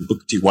and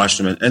Booker T.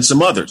 Washington and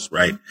some others,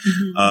 right?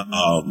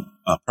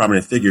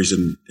 Prominent figures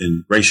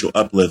in racial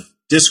uplift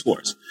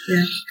discourse.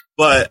 Yeah.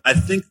 But I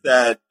think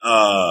that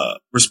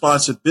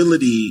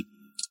responsibility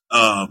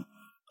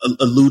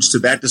alludes to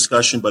that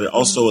discussion, but it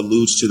also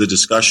alludes to the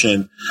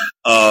discussion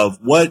of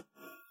what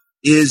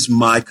is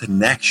my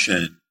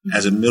connection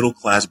as a middle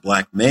class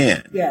Black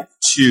man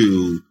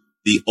to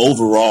the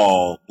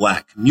overall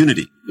Black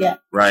community,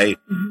 right?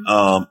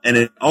 And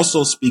it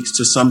also speaks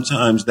to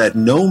sometimes that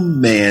no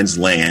man's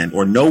land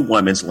or no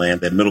woman's land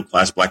that middle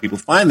class Black people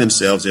find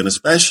themselves in,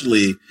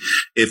 especially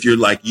if you're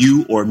like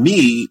you or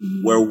me,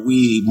 where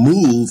we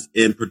move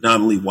in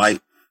predominantly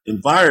white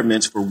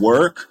environments for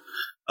work,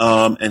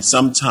 and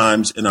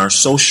sometimes in our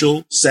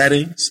social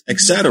settings,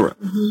 etc.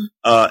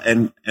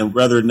 And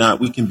whether or not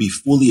we can be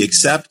fully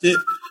accepted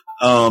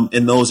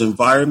in those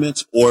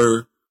environments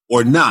or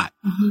not.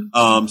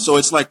 So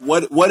it's like,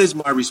 what is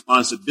my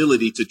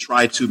responsibility to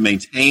try to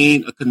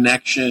maintain a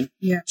connection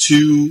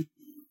to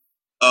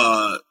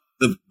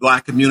the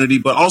Black community,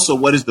 but also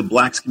what is the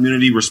Black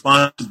community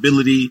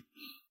responsibility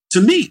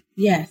to me?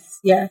 Yes.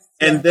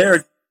 And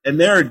there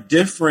are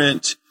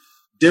different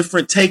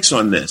takes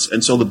on this.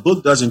 And so the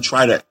book doesn't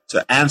try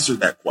to answer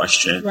that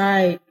question,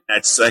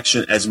 that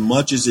section, as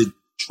much as it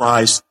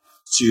tries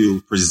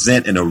to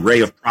present an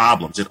array of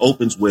problems. It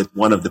opens with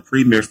one of the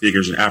premier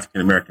figures in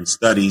African American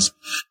studies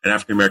and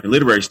African American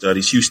literary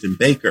studies, Houston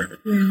Baker,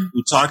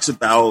 who talks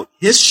about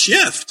his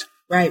shift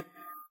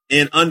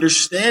in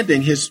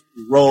understanding his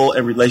role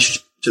and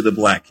relationship to the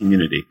Black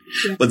community.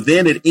 But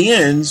then it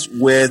ends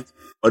with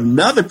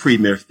another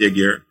premier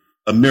figure,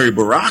 Amiri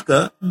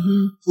Baraka,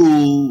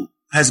 who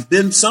has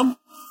been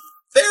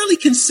fairly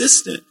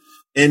consistent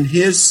in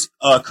his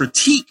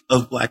critique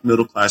of Black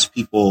middle class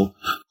people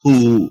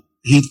who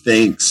he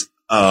thinks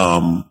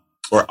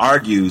or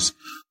argues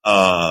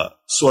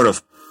sort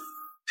of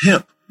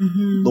pimp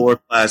lower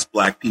class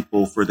Black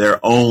people for their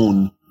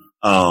own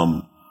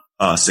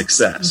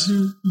success.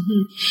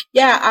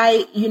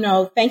 Yeah,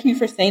 thank you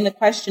for saying the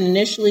question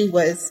initially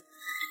was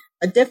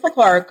a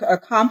difficult or a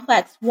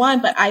complex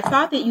one, but I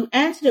thought that you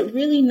answered it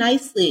really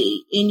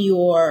nicely in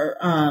your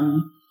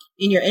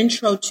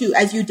intro too,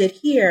 as you did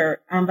here.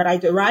 But I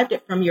derived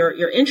it from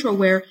your intro,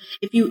 where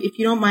if you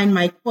don't mind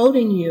my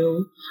quoting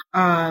you,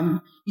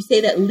 you say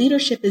that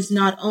leadership is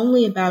not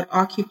only about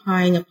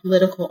occupying a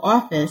political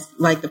office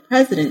like the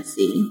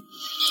presidency.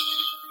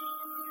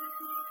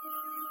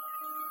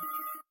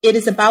 It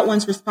is about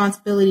one's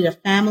responsibility to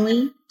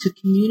family, to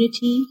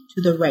community,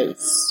 to the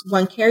race.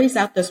 One carries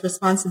out this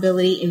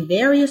responsibility in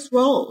various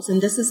roles.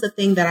 And this is the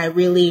thing that I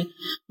really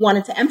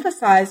wanted to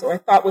emphasize, or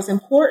thought was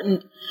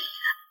important.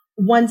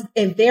 One's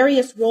in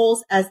various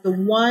roles as the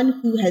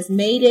one who has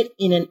made it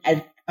in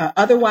an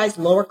otherwise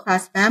lower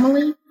class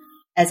family,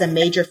 as a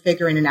major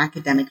figure in an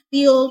academic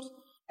field,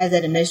 as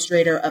an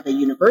administrator of a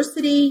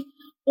university,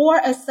 or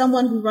as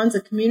someone who runs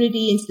a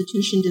community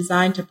institution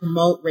designed to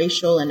promote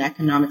racial and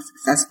economic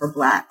success for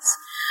Blacks.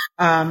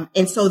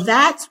 And so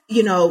that's,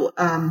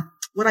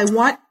 what I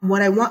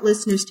want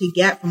listeners to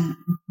get from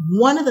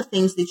one of the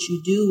things that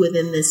you do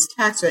within this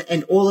text,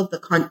 and all of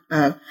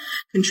the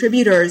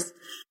contributors,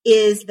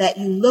 is that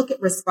you look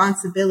at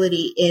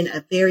responsibility in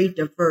a very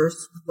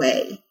diverse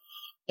way.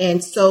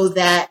 And so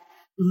that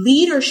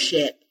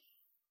leadership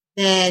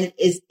then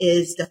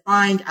is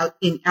defined out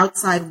in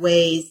outside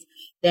ways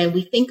than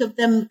we think of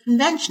them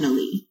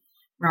conventionally,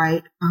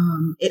 right?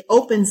 It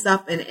opens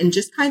up and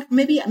just kind of,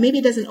 maybe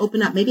it doesn't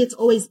open up. Maybe it's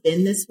always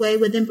been this way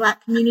within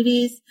Black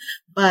communities,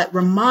 but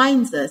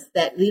reminds us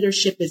that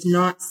leadership is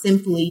not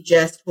simply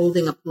just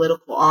holding a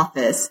political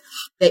office,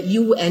 that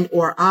you and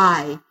or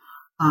I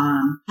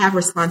have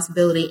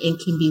responsibility and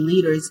can be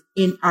leaders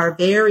in our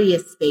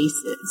various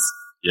spaces.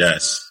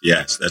 Yes,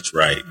 that's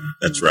right.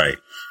 That's right.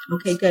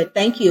 Okay, good.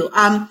 Thank you.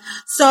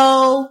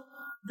 So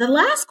the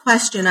last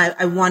question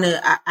I want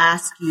to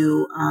ask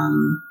you,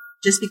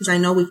 just because I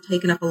know we've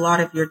taken up a lot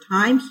of your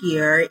time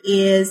here,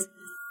 is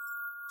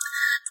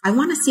I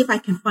want to see if I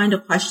can find a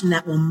question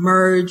that will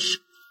merge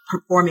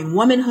performing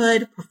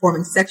womanhood,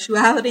 performing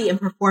sexuality, and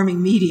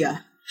performing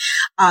media.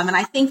 And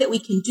I think that we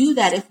can do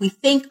that if we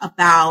think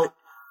about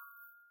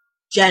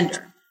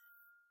gender.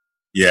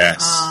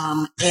 Yes.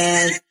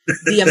 And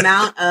the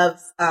amount of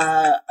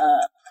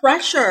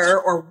pressure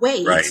or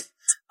weight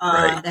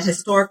that has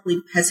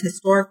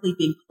historically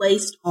been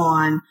placed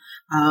on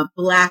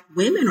Black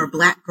women or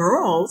Black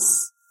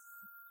girls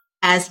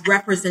as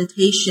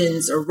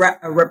representations or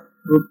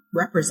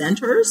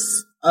representers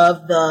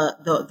of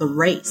the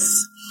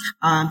race.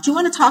 Do you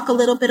want to talk a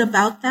little bit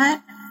about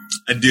that?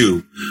 I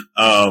do.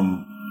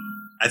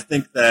 I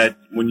think that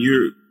when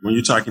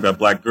you're talking about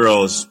Black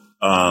girls,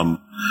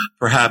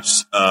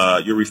 perhaps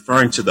you're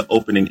referring to the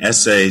opening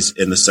essays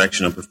in the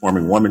section on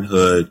Performing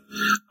Womanhood,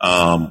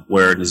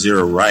 where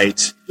Nazira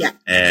Wright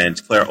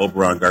and Claire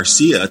Oberon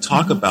Garcia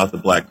talk about the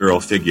Black girl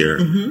figure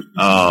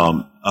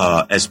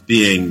as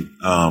being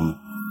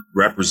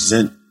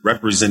representers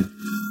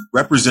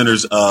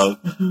of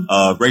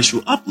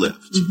racial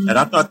uplift. And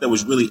I thought that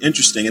was really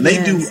interesting. And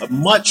they do a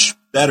much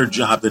better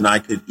job than I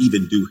could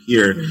even do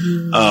here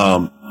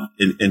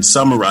in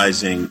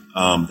summarizing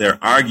their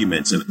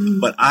arguments.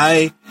 But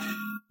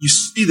you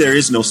see, there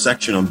is no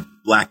section on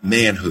Black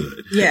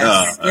manhood.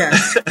 Yes.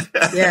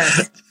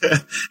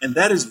 And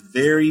that is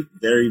very,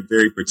 very,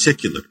 very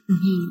particular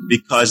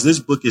because this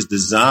book is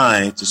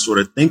designed to sort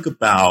of think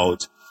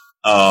about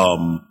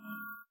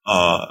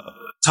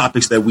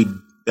topics that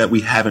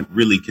we haven't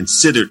really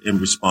considered in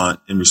response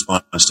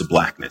to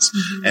Blackness.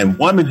 And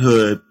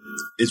womanhood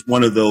is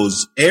one of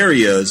those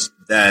areas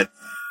that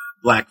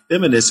Black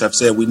feminists have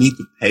said we need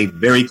to pay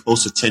very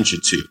close attention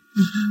to.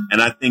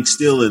 And I think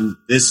still at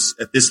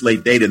this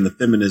late date in the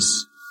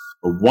feminist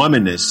or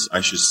womanist, I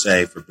should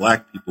say, for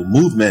Black people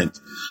movements,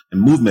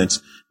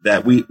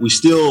 that we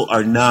still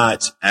are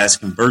not as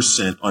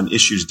conversant on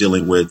issues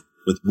dealing with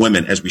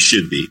women as we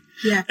should be.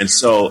 Yeah. And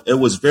so it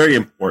was very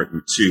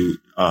important to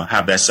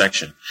have that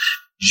section.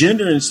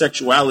 Gender and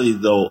sexuality,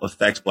 though,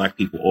 affects Black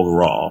people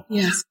overall.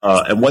 Yes.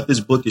 And what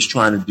this book is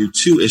trying to do,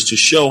 too, is to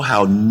show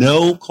how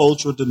no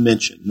cultural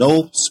dimension,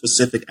 no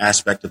specific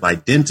aspect of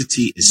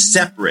identity is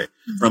separate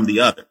from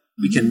the other.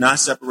 We cannot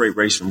separate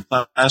race from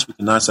class. We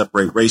cannot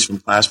separate race from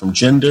class from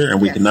gender.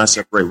 And we cannot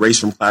separate race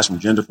from class from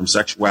gender from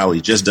sexuality.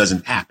 It just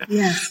doesn't happen.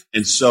 Yes.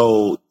 And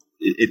so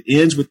it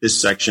ends with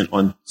this section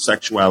on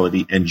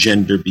sexuality and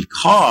gender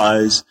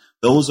because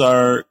those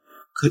are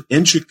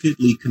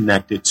intricately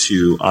connected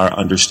to our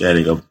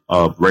understanding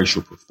of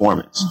racial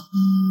performance.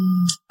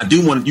 I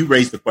do want you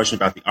raised the question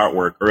about the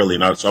artwork early,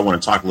 and so I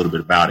want to talk a little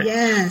bit about it.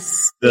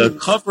 Yes. The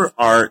cover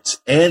art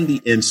and the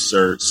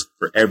inserts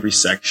for every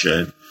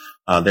section,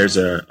 there's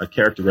a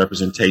character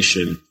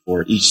representation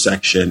for each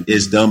section,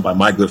 is done by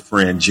my good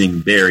friend Jean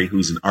Berry,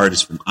 who's an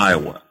artist from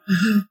Iowa.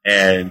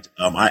 And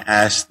I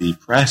asked the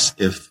press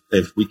if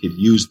we could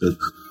use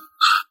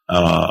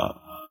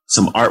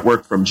some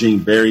artwork from Jean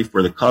Berry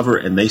for the cover,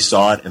 and they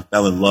saw it and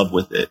fell in love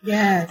with it.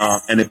 Yes.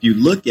 And if you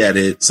look at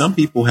it, some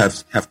people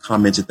have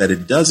commented that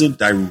it doesn't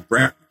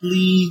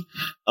directly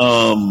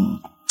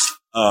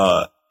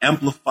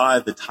amplify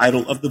the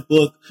title of the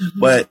book,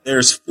 but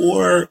there's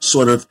 4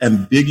 sort of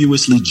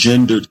ambiguously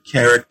gendered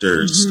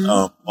characters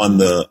on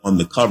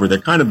the cover. They're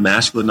kind of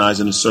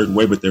masculinized in a certain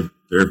way, but they're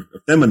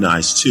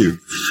feminized too.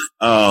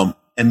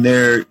 And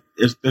they're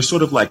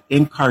sort of like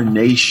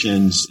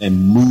incarnations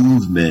and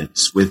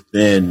movements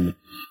within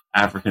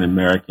African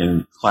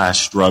American class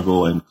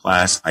struggle and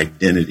class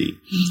identity.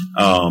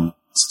 So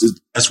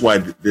that's why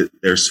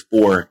there's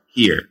 4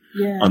 here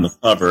on the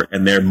cover,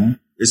 and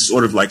it's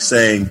sort of like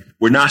saying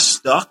we're not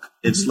stuck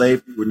in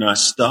slavery, we're not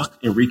stuck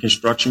in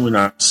Reconstruction, we're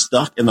not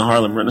stuck in the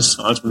Harlem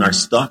Renaissance, we're not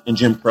stuck in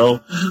Jim Crow,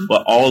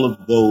 but all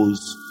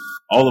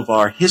of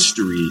our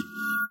history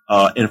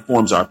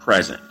informs our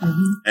present.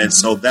 And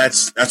so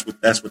that's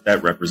what that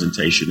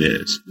representation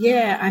is.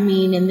 Yeah, I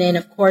mean, and then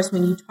of course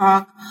when you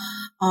talk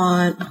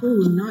on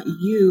not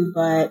you,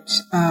 but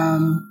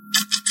I'm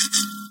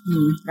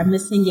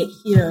missing it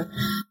here,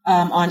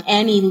 on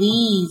Annie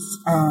Lee's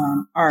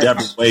art.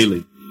 Deborah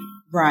Whaley.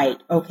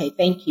 Right. Okay.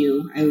 Thank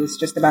you. I was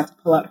just about to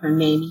pull out her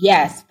name.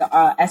 Yes.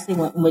 The essay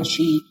in which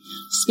she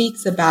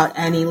speaks about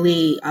Annie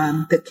Lee,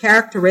 the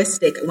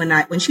characteristic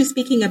when she's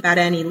speaking about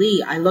Annie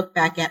Lee, I look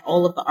back at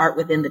all of the art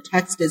within the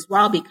text as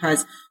well,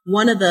 because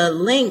one of the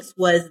links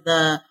was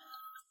the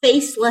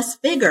faceless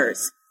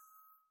figures.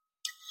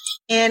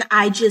 And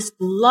I just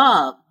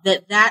love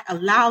that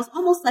allows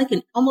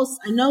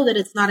I know that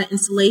it's not an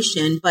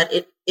installation, but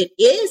it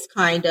is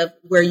kind of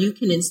where you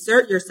can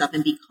insert yourself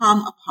and become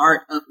a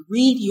part of,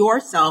 read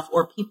yourself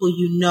or people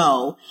you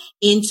know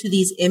into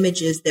these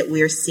images that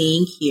we're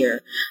seeing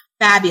here.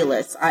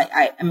 Fabulous.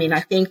 I mean, I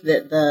think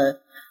that the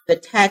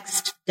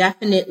text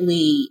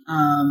definitely,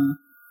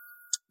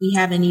 we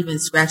haven't even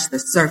scratched the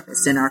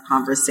surface in our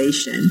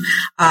conversation.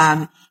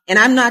 And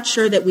I'm not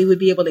sure that we would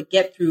be able to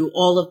get through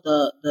all of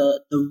the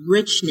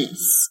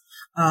richness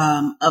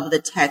of the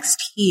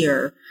text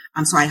here.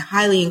 So I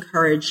highly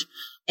encourage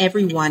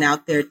everyone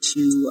out there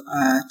to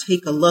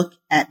take a look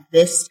at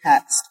this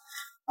text.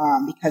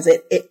 because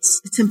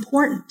it's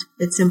important.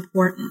 It's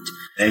important.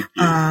 Thank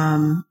you.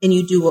 And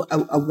you do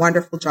a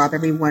wonderful job.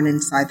 Everyone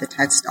inside the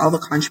text, all the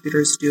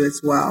contributors do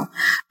as well.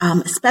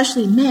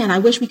 Especially, man, I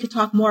wish we could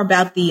talk more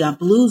about the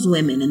blues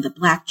women in the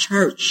Black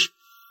church.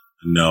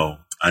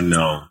 I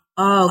know.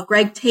 Oh,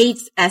 Greg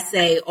Tate's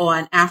essay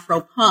on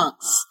Afro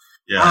punks.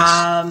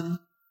 Yes.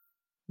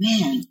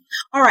 Man.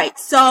 All right.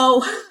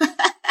 So,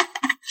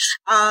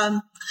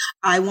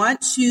 I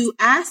want to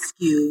ask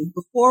you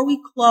before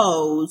we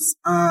close,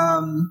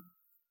 what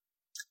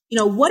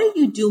are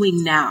you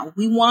doing now?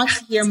 We want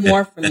to hear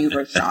more from you,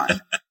 Vershawn.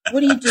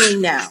 What are you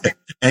doing now?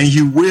 And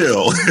you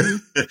will.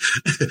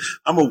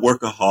 I'm a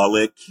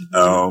workaholic.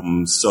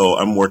 So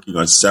I'm working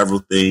on several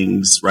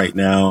things right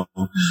now.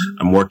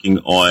 I'm working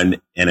on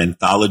an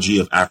anthology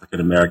of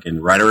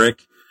African-American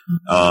rhetoric,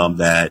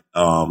 that,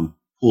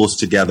 pulls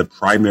together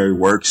primary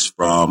works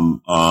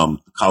from,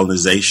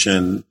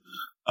 colonization,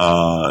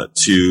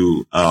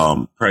 to,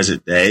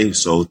 present day.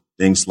 So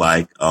things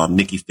like,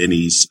 Nikki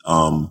Finney's,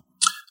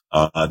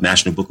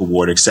 National Book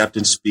Award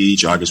acceptance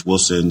speech, August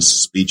Wilson's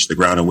speech, The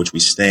Ground on Which We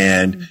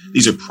Stand.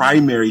 These are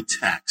primary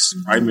texts,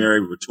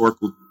 primary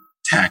rhetorical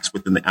texts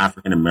within the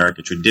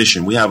African-American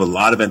tradition. We have a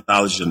lot of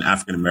anthologies on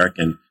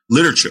African-American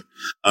literature.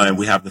 And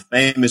we have the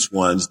famous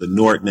ones, the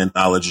Norton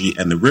Anthology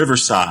and the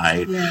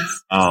Riverside.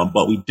 Yes.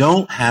 But we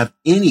don't have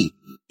any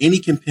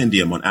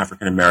compendium on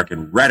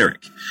African-American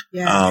rhetoric.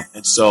 Yes.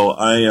 And so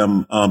I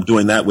am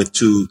doing that with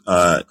two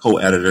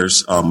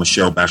co-editors,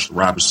 Michelle Batchelor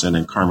Robertson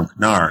and Carmen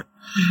Kennard.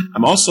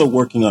 I'm also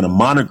working on a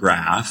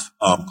monograph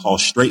called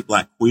Straight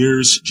Black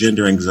Queers,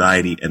 Gender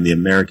Anxiety, and the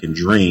American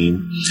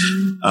Dream,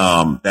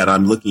 that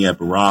I'm looking at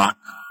Barack,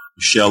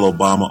 Michelle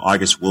Obama,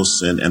 August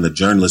Wilson, and the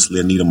journalist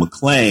Leonida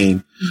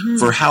McClain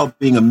for how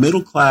being a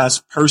middle-class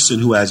person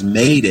who has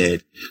made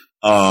it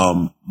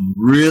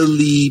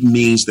really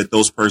means that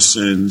those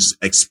persons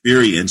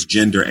experience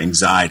gender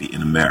anxiety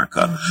in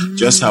America.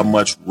 Just how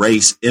much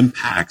race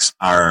impacts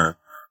our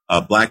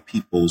Black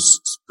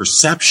people's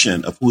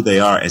perception of who they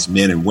are as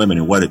men and women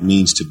and what it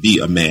means to be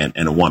a man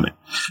and a woman.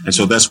 And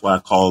so that's why I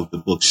call the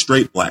book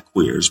Straight Black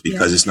Queers,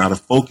 because it's not a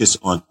focus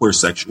on queer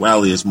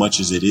sexuality as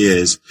much as it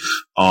is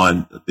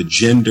on the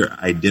gender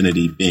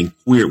identity being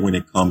queer when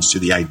it comes to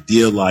the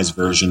idealized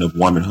version of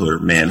womanhood or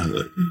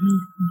manhood.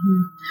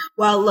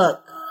 Well,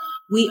 look,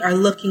 we are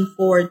looking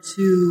forward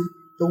to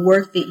the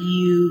work that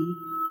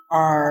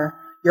your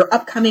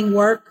upcoming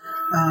work.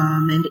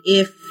 And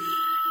if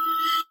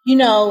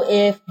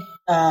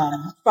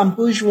From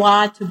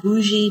Bourgeois to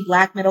Boojie,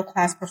 Black middle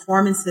class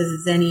performances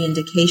is any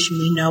indication,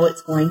 we know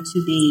it's going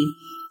to be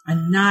a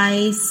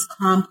nice,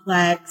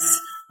 complex,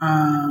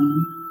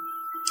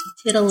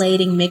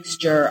 titillating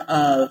mixture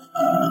of,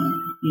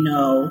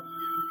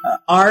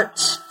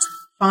 art,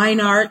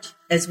 fine art,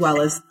 as well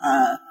as,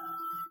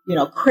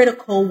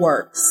 critical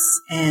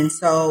works. And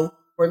so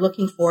we're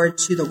looking forward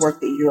to the work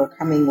that you are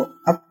coming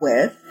up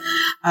with.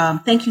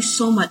 Thank you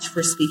so much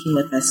for speaking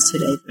with us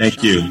today.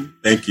 Thank you.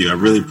 Thank you. I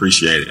really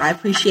appreciate it. I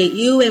appreciate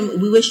you,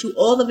 and we wish you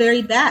all the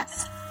very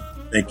best.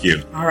 Thank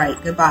you. All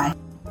right. Goodbye.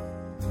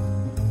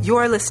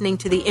 You're listening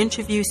to the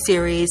interview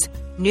series,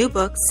 New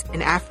Books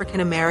in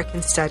African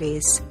American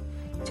Studies.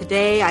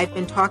 Today, I've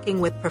been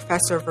talking with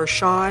Professor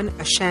Vershawn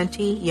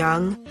Ashanti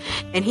Young,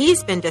 and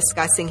he's been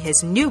discussing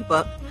his new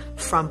book,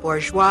 From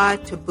Bourgeois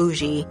to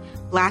Boojie,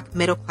 Black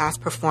Middle Class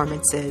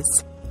Performances.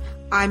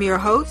 I'm your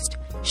host,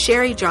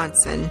 Sherry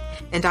Johnson,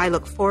 and I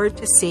look forward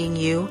to seeing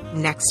you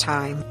next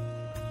time.